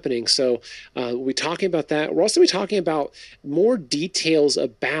kept happening. So we'll be talking about that. We're also be talking about more details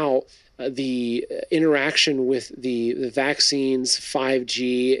about the interaction with the vaccines,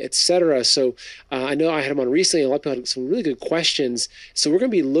 5G, etc. So I know I had him on recently. A lot of people had some really good questions. So we're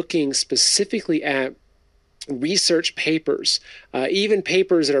going to be looking specifically at research papers, even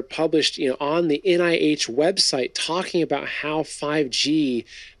papers that are published, on the NIH website, talking about how 5G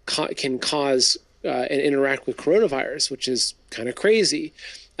can cause and interact with coronavirus, which is kind of crazy.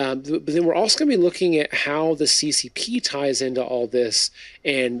 But then we're also going to be looking at how the CCP ties into all this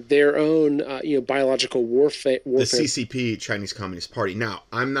and their own, biological warfare. The CCP, Chinese Communist Party. Now,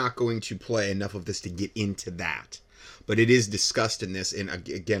 I'm not going to play enough of this to get into that, but it is discussed in this. And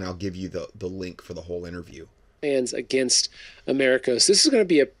again, I'll give you the link for the whole interview. Plans against America. So this is going to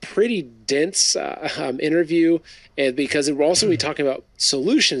be a pretty dense interview, and because we're also going to be talking about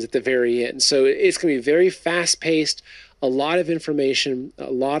solutions at the very end. So it's going to be very fast-paced. A lot of information,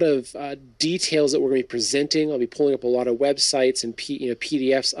 a lot of details that we're going to be presenting. I'll be pulling up a lot of websites and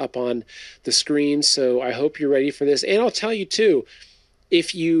PDFs up on the screen. So I hope you're ready for this. And I'll tell you too,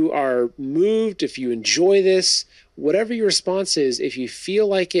 if you are moved, if you enjoy this, whatever your response is, if you feel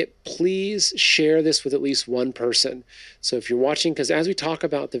like it, please share this with at least one person. So if you're watching, because as we talk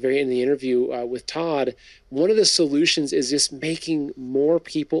about at the very end of the interview with Todd, one of the solutions is just making more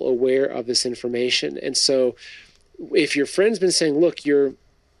people aware of this information. And so if your friend's been saying, look, you're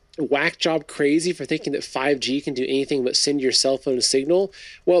whack job crazy for thinking that 5G can do anything but send your cell phone a signal?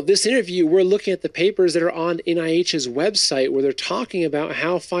 Well, this interview, we're looking at the papers that are on NIH's website where they're talking about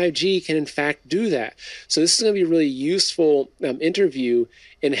how 5G can in fact do that. So this is going to be a really useful interview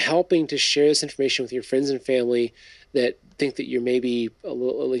in helping to share this information with your friends and family that think that you're maybe a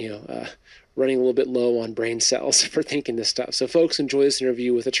little, running a little bit low on brain cells for thinking this stuff. So folks, enjoy this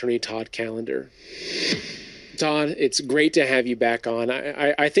interview with attorney Todd Callender. Todd, it's great to have you back on.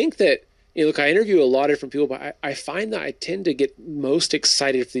 I think that, look, I interview a lot of different people, but I find that I tend to get most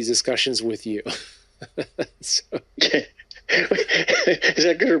excited for these discussions with you. So, is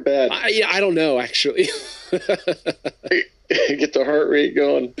that good or bad? I don't know, actually. Get the heart rate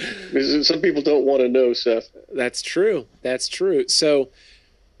going. Some people don't want to know, Seth. That's true. So,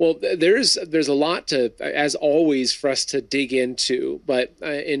 well, there's a lot to, as always, for us to dig into. But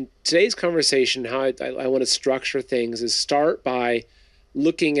in today's conversation, how I want to structure things is start by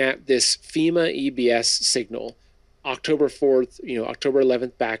looking at this FEMA EBS signal, October 4th, October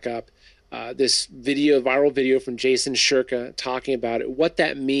 11th backup, this viral video from Jason Shurka talking about it, what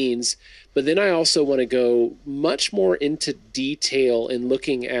that means. But then I also want to go much more into detail in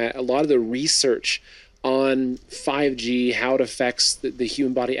looking at a lot of the research on 5G, how it affects the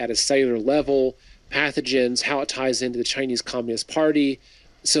human body at a cellular level, pathogens, how it ties into the Chinese Communist Party.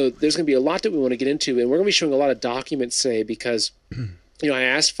 So there's going to be a lot that we want to get into, and we're going to be showing a lot of documents today because, I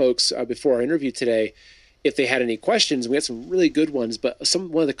asked folks before our interview today if they had any questions. We had some really good ones, but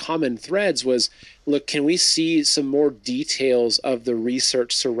one of the common threads was, look, can we see some more details of the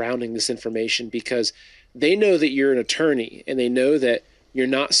research surrounding this information? Because they know that you're an attorney, and they know that you're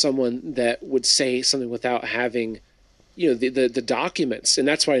not someone that would say something without having, the documents. And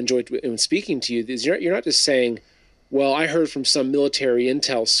that's why I enjoyed when speaking to you, is you're not just saying, well, I heard from some military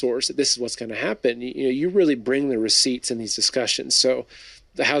intel source that this is what's going to happen. You really bring the receipts in these discussions. So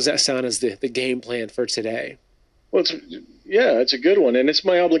how's that sound as the game plan for today? Well, it's a good one, and it's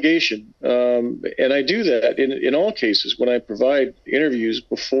my obligation. And I do that in all cases. When I provide interviews,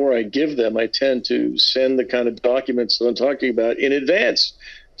 before I give them, I tend to send the kind of documents that I'm talking about in advance.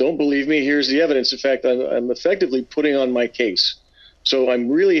 Don't believe me? Here's the evidence. In fact, I'm effectively putting on my case. So I'm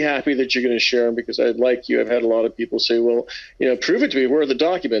really happy that you're going to share them because I've had a lot of people say, well, prove it to me. Where are the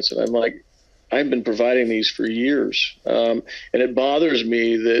documents? And I'm like, I've been providing these for years, and it bothers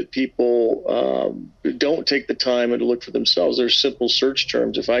me that people don't take the time and look for themselves. There's simple search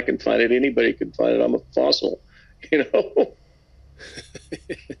terms. If I can find it, anybody can find it. I'm a fossil,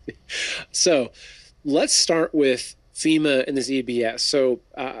 So let's start with FEMA and this EBS. So,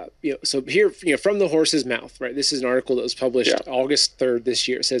 so here, from the horse's mouth, right? This is an article that was published August 3rd this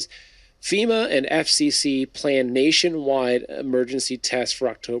year. It says, FEMA and FCC plan nationwide emergency tests for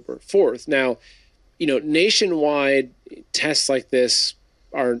October 4th. Now, nationwide tests like this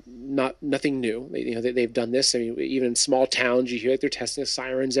are nothing new. They've done this. I mean, even in small towns, you hear they're testing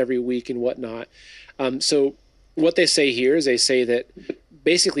sirens every week and whatnot. So what they say here is they say that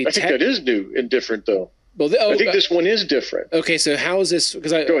basically I think that is new and different, though. Well, I think this one is different. Okay, so how is this?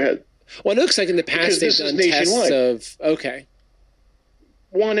 Go ahead. Well, it looks like in the past they've done tests of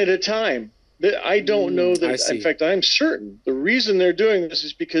one at a time. I don't know that. In fact, I'm certain the reason they're doing this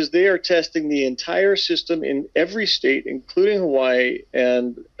is because they are testing the entire system in every state, including Hawaii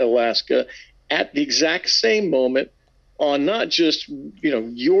and Alaska, at the exact same moment on not just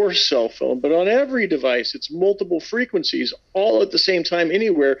your cell phone, but on every device. It's multiple frequencies all at the same time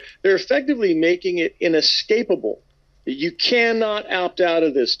anywhere. They're effectively making it inescapable. You cannot opt out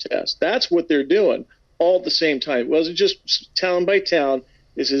of this test. That's what they're doing all at the same time. It wasn't just town by town.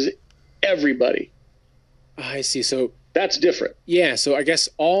 This is everybody. I see. So that's different. Yeah. So I guess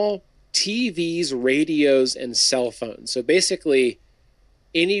all TVs, radios, and cell phones. So basically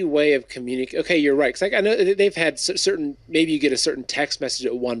any way of communicating. Okay, you're right. Because I know they've had certain, maybe you get a certain text message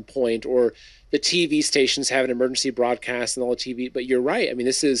at one point, or the TV stations have an emergency broadcast and all the TV. But you're right. I mean,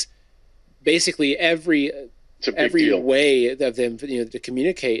 this is basically every way of them, to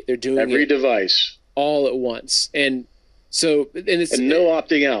communicate. They're doing every device all at once. And no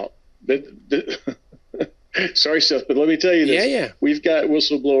opting out. Sorry, Seth, but let me tell you this. Yeah. We've got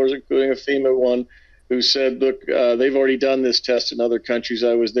whistleblowers, including a FEMA one, who said, look, they've already done this test in other countries.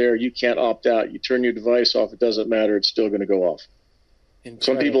 I was there. You can't opt out. You turn your device off. It doesn't matter. It's still going to go off. Incredible.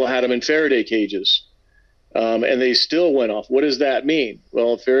 Some people had them in Faraday cages, and they still went off. What does that mean?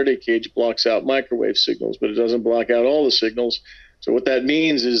 Well, a Faraday cage blocks out microwave signals, but it doesn't block out all the signals. So what that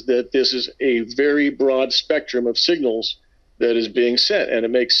means is that this is a very broad spectrum of signals that is being sent, and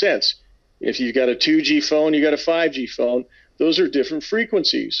it makes sense. If you've got a 2G phone, you got a 5G phone, those are different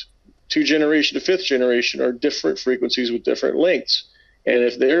frequencies. 2nd generation to 5th generation are different frequencies with different lengths. And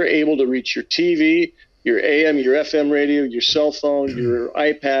if they're able to reach your TV, your AM, your FM radio, your cell phone, your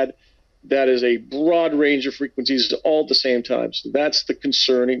iPad, that is a broad range of frequencies all at the same time. So that's the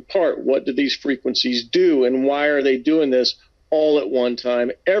concerning part. What do these frequencies do, and why are they doing this all at one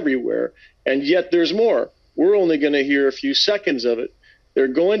time everywhere? And yet there's more. We're only going to hear a few seconds of it. They're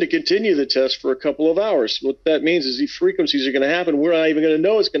going to continue the test for a couple of hours. What that means is these frequencies are going to happen. We're not even going to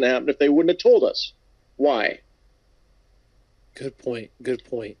know it's going to happen if they wouldn't have told us. Why? Good point. Good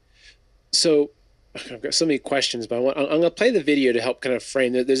point. So I've got so many questions, but I'm going to play the video to help kind of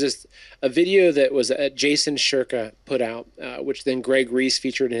frame it. There's a video that was Jason Shurka put out, which then Greg Reese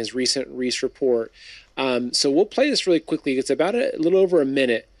featured in his recent Reese report. So we'll play this really quickly. It's about a little over a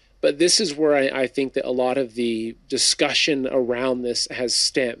minute, but this is where I think that a lot of the discussion around this has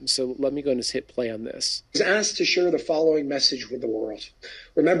stemmed. So let me go and just hit play on this. I was asked to share the following message with the world.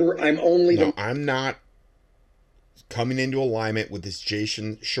 Remember, I'm not coming into alignment with this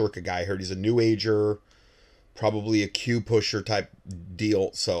Jason Shurka guy. I heard he's a new ager, probably a Q pusher type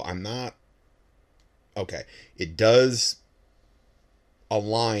deal. So I'm not. Okay. It does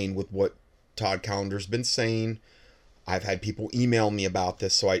align with what Todd Callender's been saying. I've had people email me about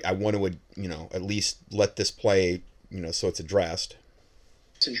this, so I want to, at least let this play, so it's addressed.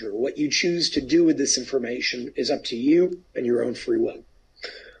 What you choose to do with this information is up to you and your own free will.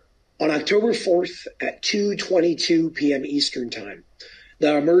 On October 4th at 2:22 p.m. Eastern Time,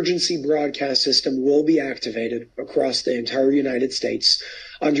 the emergency broadcast system will be activated across the entire United States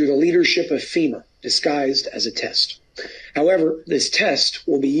under the leadership of FEMA, disguised as a test. However, this test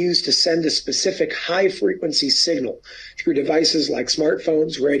will be used to send a specific high-frequency signal through devices like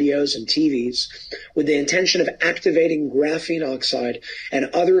smartphones, radios, and TVs with the intention of activating graphene oxide and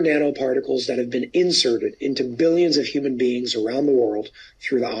other nanoparticles that have been inserted into billions of human beings around the world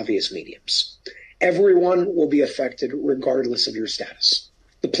through the obvious mediums. Everyone will be affected regardless of your status.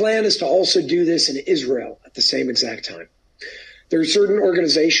 The plan is to also do this in Israel at the same exact time. There are certain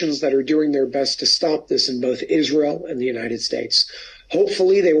organizations that are doing their best to stop this in both Israel and the United States.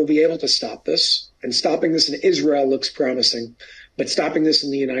 Hopefully they will be able to stop this, and stopping this in Israel looks promising, but stopping this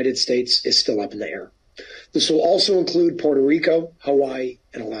in the United States is still up in the air. This will also include Puerto Rico, Hawaii,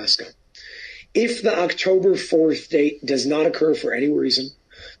 and Alaska. If the October 4th date does not occur for any reason,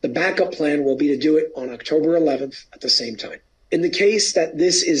 the backup plan will be to do it on October 11th at the same time. In the case that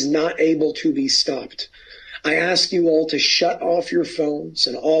this is not able to be stopped, I ask you all to shut off your phones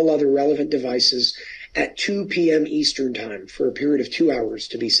and all other relevant devices at 2 p.m. Eastern Time for a period of 2 hours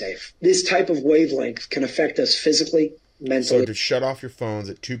to be safe. This type of wavelength can affect us physically, mentally. So to shut off your phones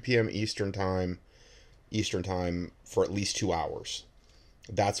at 2 p.m. Eastern time for at least 2 hours.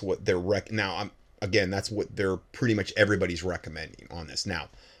 That's what they're that's what they're pretty much everybody's recommending on this. Now,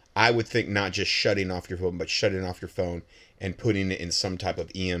 I would think not just shutting off your phone, but shutting off your phone and putting it in some type of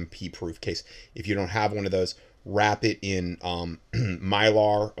EMP-proof case. If you don't have one of those, wrap it in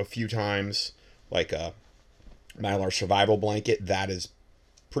Mylar a few times, like a Mylar survival blanket. That is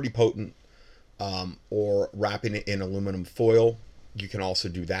pretty potent. Or wrapping it in aluminum foil. You can also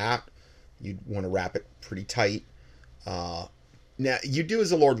do that. You'd want to wrap it pretty tight. Now, you do as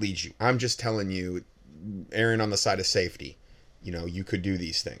the Lord leads you. I'm just telling you, erring on the side of safety. You could do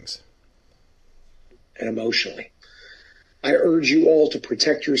these things. And emotionally. I urge you all to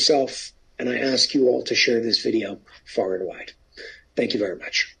protect yourself, and I ask you all to share this video far and wide. Thank you very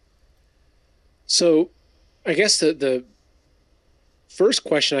much. So I guess the first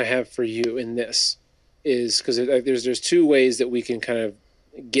question I have for you in this is, because there's two ways that we can kind of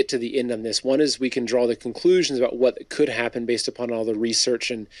get to the end on this. One is we can draw the conclusions about what could happen based upon all the research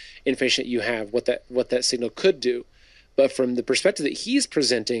and information that you have, what that signal could do. But from the perspective that he's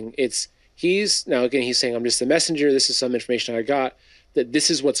presenting, he's saying, I'm just the messenger. This is some information I got, that this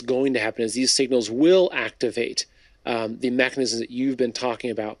is what's going to happen is these signals will activate the mechanisms that you've been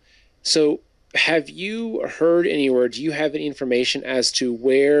talking about. So have you heard anywhere, do you have any information as to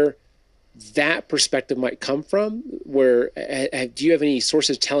where that perspective might come from? Do you have any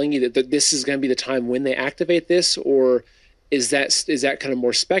sources telling you that this is going to be the time when they activate this? Or is that kind of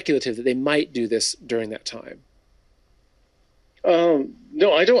more speculative that they might do this during that time?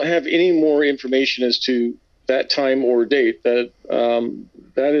 No, I don't have any more information as to that time or date. That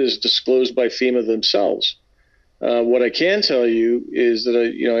is disclosed by FEMA themselves. What I can tell you is that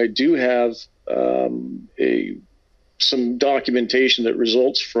I do have some documentation that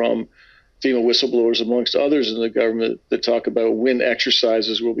results from FEMA whistleblowers, amongst others in the government, that talk about when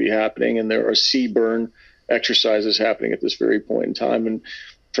exercises will be happening, and there are CBRN exercises happening at this very point in time. And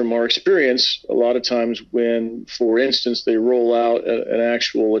from our experience, a lot of times when, for instance, they roll out an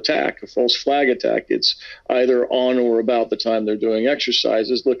actual attack, a false flag attack, it's either on or about the time they're doing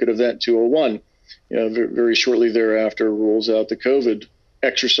exercises. Look at Event 201. Very shortly thereafter rolls out the COVID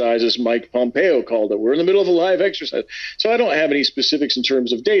exercises. Mike Pompeo called it. We're in the middle of a live exercise. So I don't have any specifics in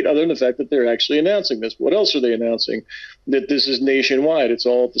terms of date other than the fact that they're actually announcing this. What else are they announcing? That this is nationwide. It's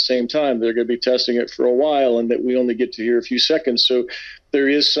all at the same time. They're going to be testing it for a while and that we only get to hear a few seconds. So there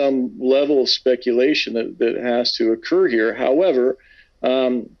is some level of speculation that has to occur here. However,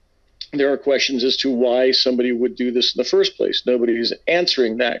 there are questions as to why somebody would do this in the first place. Nobody's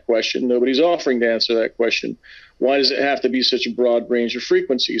answering that question. Nobody's offering to answer that question. Why does it have to be such a broad range of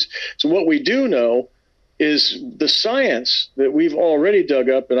frequencies? So what we do know is the science that we've already dug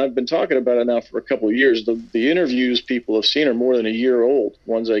up, and I've been talking about it now for a couple of years. The interviews people have seen are more than a year old,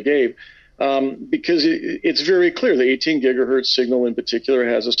 ones I gave, because it's very clear. The 18 gigahertz signal in particular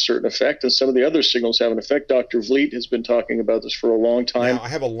has a certain effect, and some of the other signals have an effect. Dr. Vliet has been talking about this for a long time. Now, I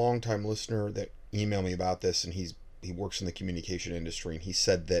have a long-time listener that emailed me about this, and he works in the communication industry, and he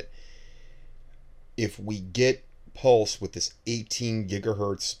said that if we get pulse with this 18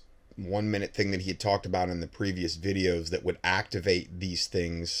 gigahertz 1 minute thing that he had talked about in the previous videos that would activate these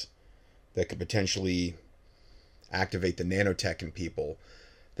things that could potentially activate the nanotech in people,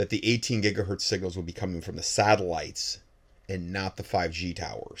 that the 18 gigahertz signals would be coming from the satellites and not the 5G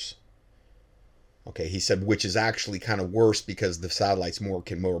towers. Okay, he said, which is actually kind of worse because the satellites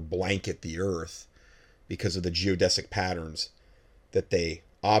can more blanket the Earth because of the geodesic patterns that they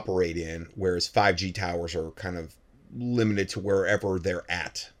operate in, whereas 5G towers are kind of limited to wherever they're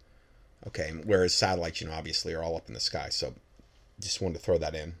at. Okay, whereas satellites, obviously are all up in the sky. So just wanted to throw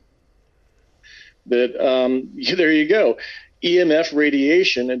that in. That there you go. EMF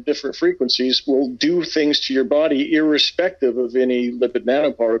radiation at different frequencies will do things to your body irrespective of any lipid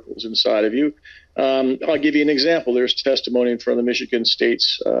nanoparticles inside of you. I'll give you an example. There's testimony from the Michigan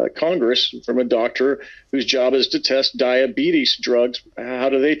State's Congress from a doctor whose job is to test diabetes drugs. How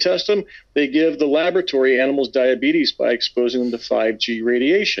do they test them? They give the laboratory animals diabetes by exposing them to 5G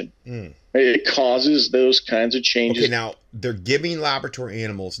radiation. It causes those kinds of changes. Okay, now they're giving laboratory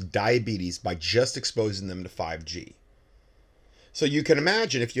animals diabetes by just exposing them to 5G. So you can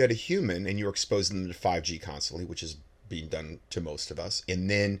imagine if you had a human and you were exposing them to 5G constantly, which is being done to most of us, and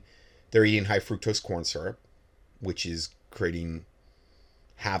then they're eating high fructose corn syrup, which is creating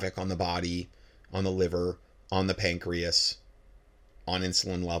havoc on the body, on the liver, on the pancreas, on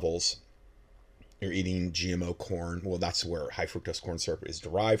insulin levels. You're eating GMO corn. Well, that's where high fructose corn syrup is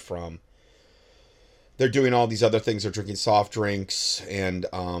derived from. They're doing all these other things. They're drinking soft drinks and,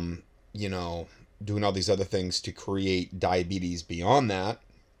 doing all these other things to create diabetes beyond that.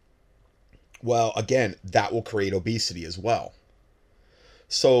 Well, again, that will create obesity as well.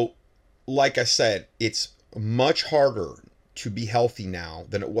 So, like I said, it's much harder to be healthy now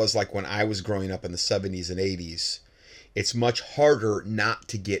than it was like when I was growing up in the 70s and 80s. It's much harder not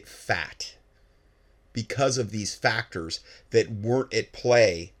to get fat because of these factors that weren't at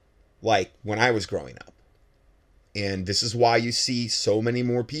play like when I was growing up. And this is why you see so many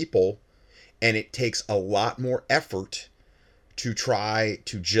more people, and it takes a lot more effort to try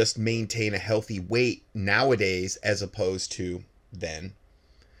to just maintain a healthy weight nowadays as opposed to then.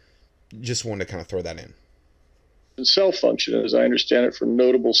 Just wanted to kind of throw that in. Cell function, as I understand it from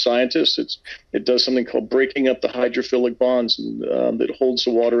notable scientists, it does something called breaking up the hydrophilic bonds that holds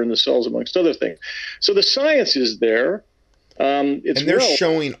the water in the cells, amongst other things. So the science is there. And they're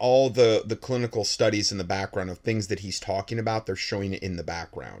showing all the clinical studies in the background of things that he's talking about. They're showing it in the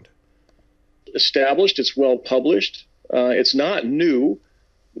background. Established. It's well published. It's not new.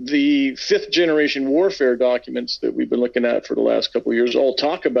 The 5th generation warfare documents that we've been looking at for the last couple of years all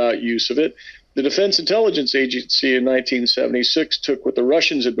talk about use of it. The Defense Intelligence Agency in 1976 took what the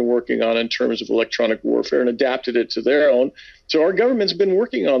Russians had been working on in terms of electronic warfare and adapted it to their own. So our government's been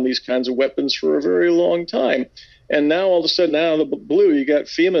working on these kinds of weapons for a very long time. And now all of a sudden, out of the blue, you got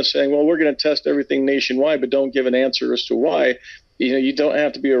FEMA saying, well, we're going to test everything nationwide, but don't give an answer as to why. You don't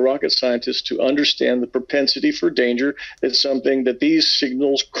have to be a rocket scientist to understand the propensity for danger. It's something that these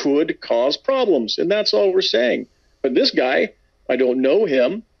signals could cause problems. And that's all we're saying. But this guy, I don't know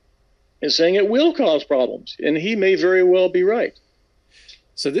him, is saying it will cause problems. And he may very well be right.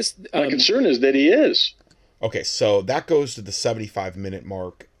 So this my concern is that he is. Okay, so that goes to the 75-minute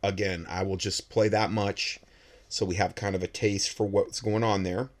mark. Again, I will just play that much so we have kind of a taste for what's going on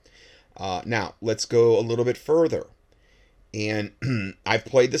there. Now, let's go a little bit further. And I've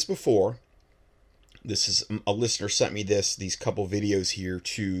played this before. This is a listener sent me these couple videos here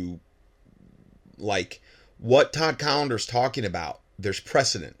to like what Todd Callender's talking about. there's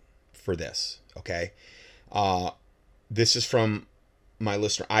precedent for this, okay? This is from my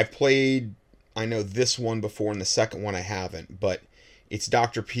listener. I've played, I know this one before, and the second one I haven't, but it's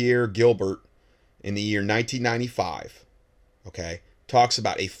Dr. Pierre Gilbert in the year 1995, okay? Talks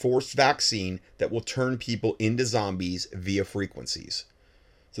about a forced vaccine that will turn people into zombies via frequencies.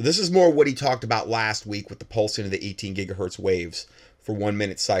 So this is more what he talked about last week with the pulsing of the 18 gigahertz waves for 1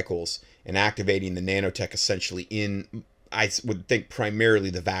 minute cycles and activating the nanotech essentially in, I would think, primarily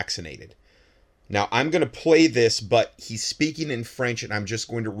the vaccinated. Now, I'm going to play this, but he's speaking in French, and I'm just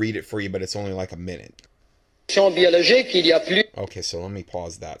going to read it for you, but it's only like a minute. Okay, so let me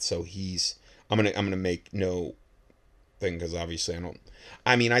pause that. So I'm gonna make no thing, because obviously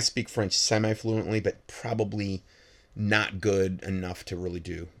I speak French semi-fluently, but probably not good enough to really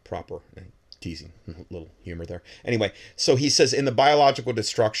do proper. Teasing, a little humor there. Anyway, so he says, in the biological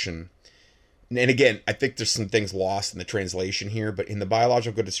destruction, and again, I think there's some things lost in the translation here, but in the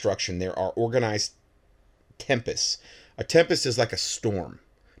biological destruction, there are organized tempests. A tempest is like a storm.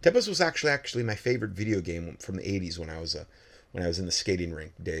 Tempest was actually my favorite video game from the 80s when I was in the skating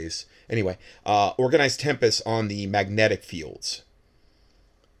rink days. Anyway, organized tempests on the magnetic fields.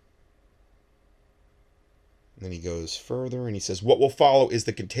 And then he goes further and he says, what will follow is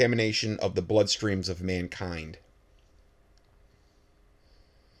the contamination of the bloodstreams of mankind,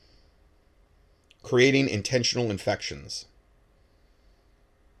 creating intentional infections.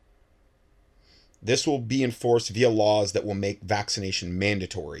 This will be enforced via laws that will make vaccination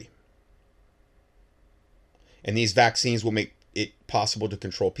mandatory. And these vaccines will make it possible to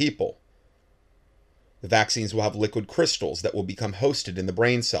control people. The vaccines will have liquid crystals that will become hosted in the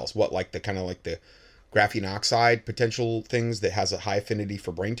brain cells. What, like the graphene oxide potential things that has a high affinity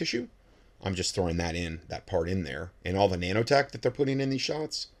for brain tissue? I'm just throwing that part in there. And all the nanotech that they're putting in these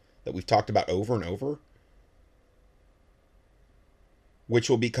shots that we've talked about over and over, which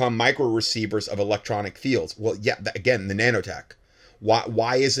will become micro receivers of electronic fields. Well, yeah, again, the nanotech.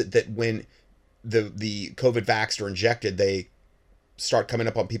 Why is it that when the COVID vaxxed are injected, they start coming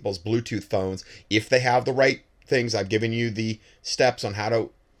up on people's Bluetooth phones? If they have the right things, I've given you the steps on how to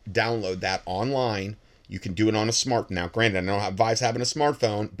download that online. You can do it on a smartphone. Now, granted, I don't have Vive's having a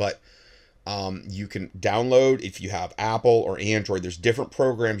smartphone, but you can download, if you have Apple or Android, there's different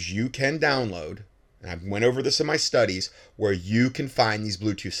programs you can download. And I went over this in my studies, where you can find these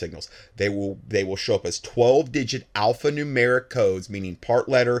Bluetooth signals. They will show up as 12-digit alphanumeric codes, meaning part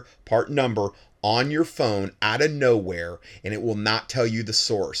letter, part number, on your phone out of nowhere, and it will not tell you the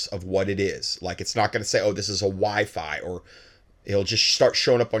source of what it is. Like, it's not going to say, oh, this is a Wi-Fi, or it'll just start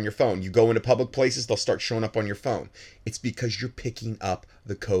showing up on your phone. You go into public places, they'll start showing up on your phone. It's because you're picking up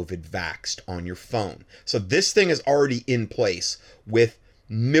the COVID vaxxed on your phone. So this thing is already in place with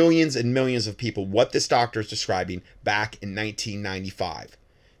millions and millions of people, what this doctor is describing back in 1995.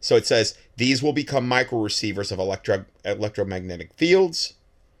 So it says, these will become micro receivers of electromagnetic fields,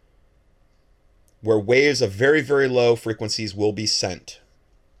 where waves of very, very low frequencies will be sent.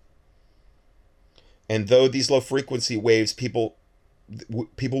 And though these low frequency waves, people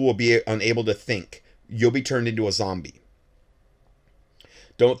will be unable to think. You'll be turned into a zombie.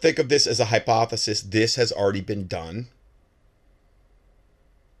 Don't think of this as a hypothesis. This has already been done.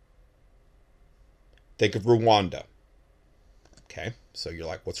 Think of Rwanda. Okay, so you're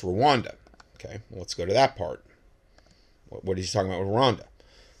like, what's Rwanda? Okay, well, let's go to that part. What is he talking about with Rwanda?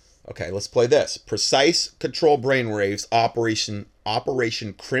 Okay, let's play this. Precise control brainwaves, Operation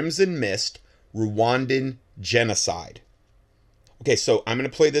Crimson Mist, Rwandan genocide. Okay, so I'm going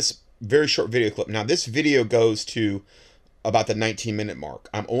to play this very short video clip. Now, this video goes to about the 19-minute mark.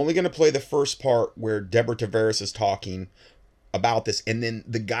 I'm only going to play the first part where Deborah Tavares is talking about this, and then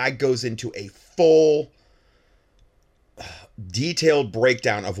the guy goes into a full, detailed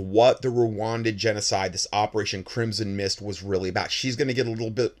breakdown of what the Rwandan genocide, this Operation Crimson Mist, was really about. She's going to get a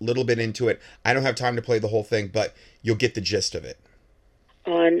little bit into it. I don't have time to play the whole thing, but you'll get the gist of it.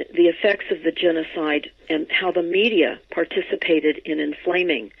 On the effects of the genocide and how the media participated in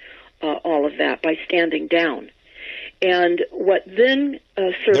inflaming all of that by standing down. And what then...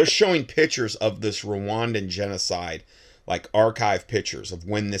 They're showing pictures of this Rwandan genocide, like archive pictures of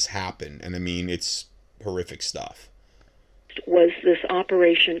when this happened. And I mean, it's horrific stuff. Was this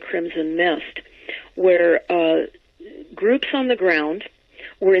Operation Crimson Mist, where groups on the ground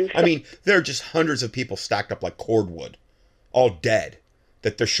were in... I mean, there are just hundreds of people stacked up like cordwood, all dead,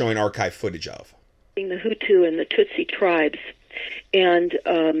 that they're showing archive footage of. The Hutu and the Tutsi tribes, and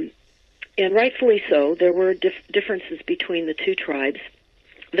rightfully so, there were differences between the two tribes.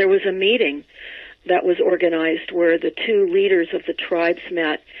 There was a meeting that was organized where the two leaders of the tribes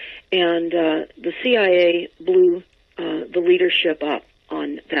met, and the CIA blew the leadership up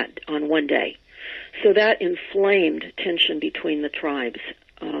on one day. So that inflamed tension between the tribes.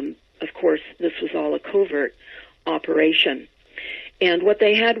 Of course, this was all a covert operation. And what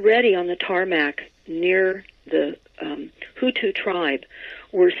they had ready on the tarmac near the Hutu tribe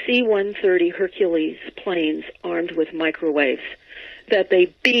were C-130 Hercules planes armed with microwaves that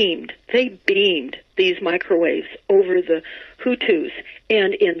they beamed these microwaves over the Hutus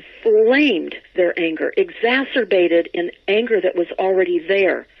and inflamed their anger, exacerbated an anger that was already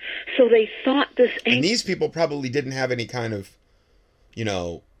there. So they thought this anger... And these people probably didn't have any kind of,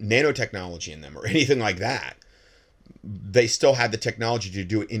 nanotechnology in them or anything like that. They still had the technology to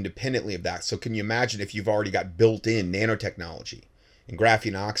do it independently of that. So can you imagine if you've already got built-in nanotechnology and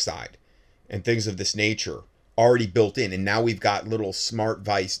graphene oxide and things of this nature already built in, and now we've got little smart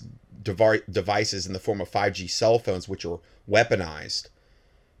devices in the form of 5G cell phones which are weaponized,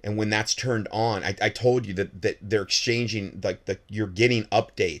 and when that's turned on, I told you that they're exchanging, you're getting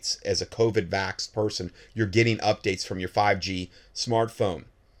updates as a COVID vaxxed person. You're getting updates from your 5G smartphone,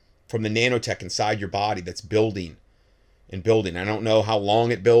 from the nanotech inside your body that's building and building. I don't know how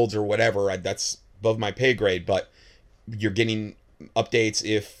long it builds or whatever. That's above my pay grade, but you're getting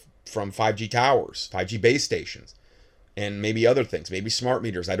updates from 5G towers, 5G base stations, and maybe other things, maybe smart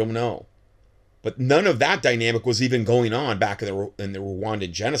meters. I don't know. But none of that dynamic was even going on back in the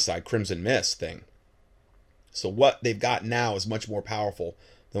Rwandan genocide, Crimson Mist thing. So what they've got now is much more powerful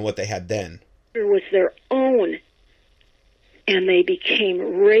than what they had then. It was their own, and they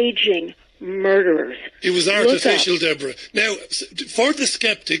became raging murderers. It was artificial, Deborah. Now, for the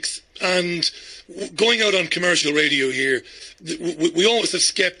skeptics, and going out on commercial radio here, we always have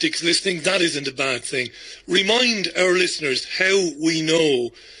skeptics listening. That isn't a bad thing. Remind our listeners how we know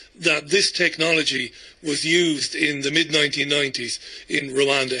that this technology was used in the mid-1990s in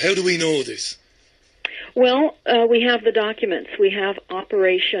Rwanda. How do we know this? Well, we have the documents. We have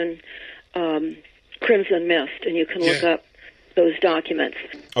Operation Crimson Mist, and you can look up those documents.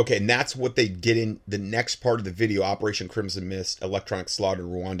 Okay, and that's what they get in the next part of the video, Operation Crimson Mist, electronic slaughter in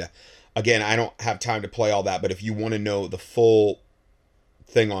Rwanda. Again, I don't have time to play all that, but if you want to know the full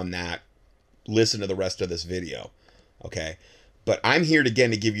thing on that, listen to the rest of this video, okay? But I'm here again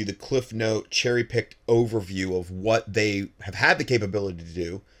to give you the Cliff Note, cherry-picked overview of what they have had the capability to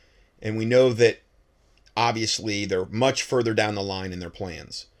do, and we know that, obviously, they're much further down the line in their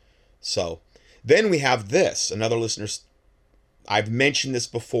plans. So, then we have this. Another listener's... I've mentioned this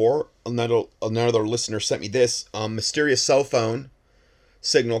before. Another listener sent me this. Mysterious cell phone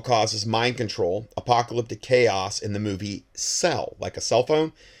signal causes mind control, apocalyptic chaos in the movie Cell. Like a cell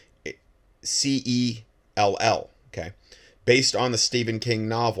phone, C-E-L-L, okay? Based on the Stephen King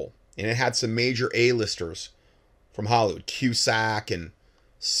novel. And it had some major A-listers from Hollywood. Cusack and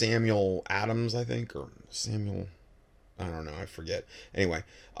Samuel Adams, I think. Or Samuel... I don't know, I forget. Anyway,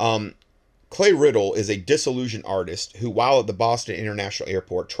 Clay Riddle is a disillusioned artist who, while at the Boston International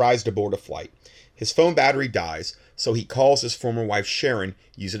Airport, tries to board a flight. His phone battery dies, so he calls his former wife Sharon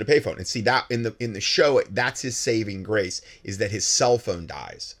using a payphone. And see, that in the show, that's his saving grace, is that his cell phone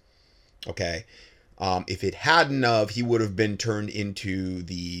dies. Okay? If it hadn't of, he would have been turned into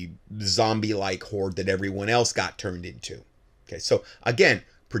the zombie-like horde that everyone else got turned into. Okay, so again,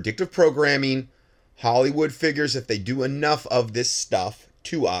 predictive programming. Hollywood figures if they do enough of this stuff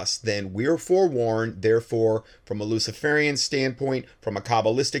to us, then we're forewarned. Therefore, from a Luciferian standpoint, from a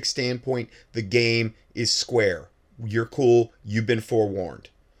Kabbalistic standpoint, the game is square. You're cool. You've been forewarned.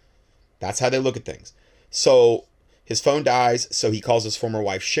 That's how they look at things. So his phone dies, so he calls his former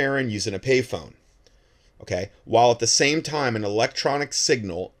wife Sharon using a payphone. Okay, while at the same time an electronic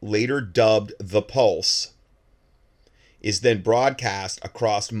signal, later dubbed the Pulse, is then broadcast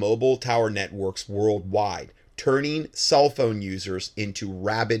across mobile tower networks worldwide, turning cell phone users into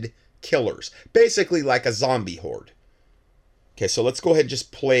rabid killers. Basically like a zombie horde. Okay, so let's go ahead and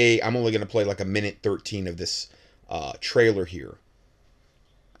just play. I'm only going to play like a minute 13 of this trailer here.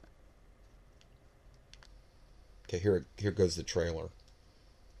 Okay, here goes the trailer.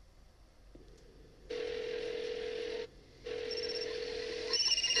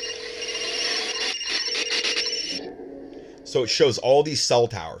 So it shows all these cell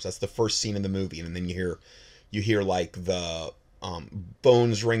towers. That's the first scene in the movie, and then you hear like the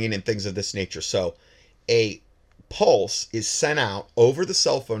bones ringing and things of this nature. So a pulse is sent out over the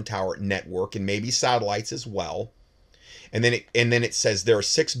cell phone tower network and maybe satellites as well. And then it says there are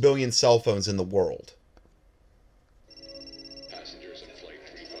 6 billion cell phones in the world.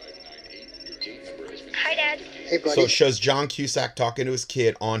 Hi, Dad. Hey, buddy. So it shows John Cusack talking to his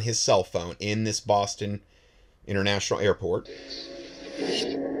kid on his cell phone in this Boston International Airport.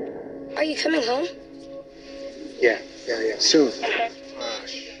 Are you coming home? Yeah. Soon.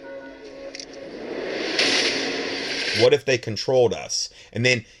 What if they controlled us? And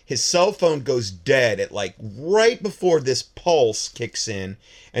then his cell phone goes dead at like right before this pulse kicks in.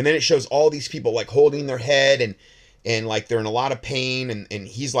 And then it shows all these people like holding their head and like they're in a lot of pain. And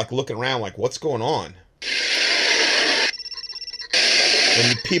he's like looking around like, what's going on?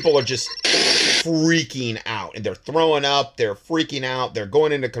 And people are just freaking out. And they're throwing up. They're freaking out. They're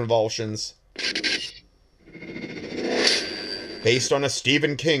going into convulsions. Based on a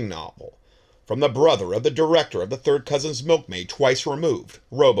Stephen King novel. From the brother of the director of The Third Cousin's Milkmaid, twice removed.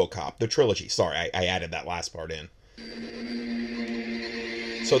 RoboCop, the trilogy. Sorry, I added that last part in.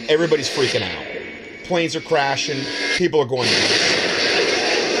 So everybody's freaking out. Planes are crashing. People are going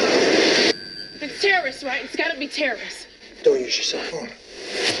nuts. It's terrorists, right? It's gotta be terrorists. Don't use your cell phone.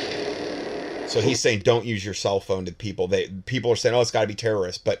 So he's saying don't use your cell phone to people. People are saying, oh, it's got to be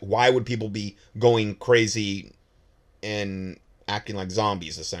terrorists. But why would people be going crazy and acting like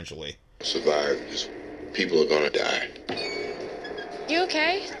zombies, essentially? Survive. People are gonna die. You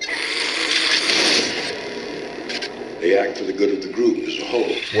okay? They act for the good of the group as a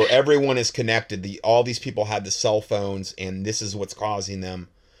whole. Where everyone is connected. All these people have the cell phones, and this is what's causing them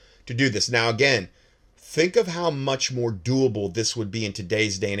to do this. Now, again, think of how much more doable this would be in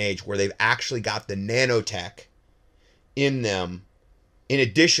today's day and age, where they've actually got the nanotech in them, in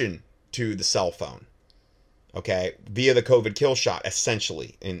addition to the cell phone. Okay, via the COVID kill shot,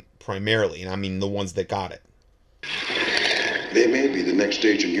 essentially, and primarily, and I mean the ones that got it. They may be the next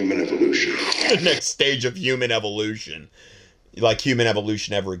stage of human evolution. The next stage of human evolution. Like human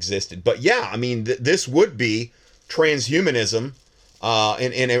evolution ever existed. But yeah, I mean, this would be transhumanism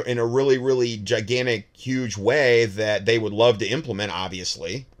in a really, really gigantic, huge way that they would love to implement,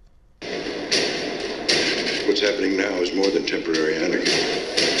 obviously. What's happening now is more than temporary anarchy.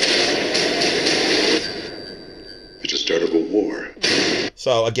 It's the start of a war.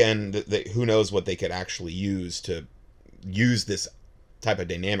 So again, who knows what they could actually use this type of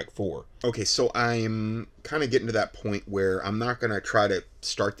dynamic for. Okay, so I'm kind of getting to that point where I'm not going to try to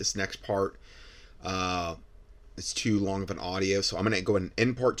start this next part. It's too long of an audio, so I'm going to go ahead and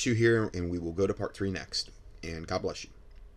end part 2 here, and we will go to part 3 next. And God bless you.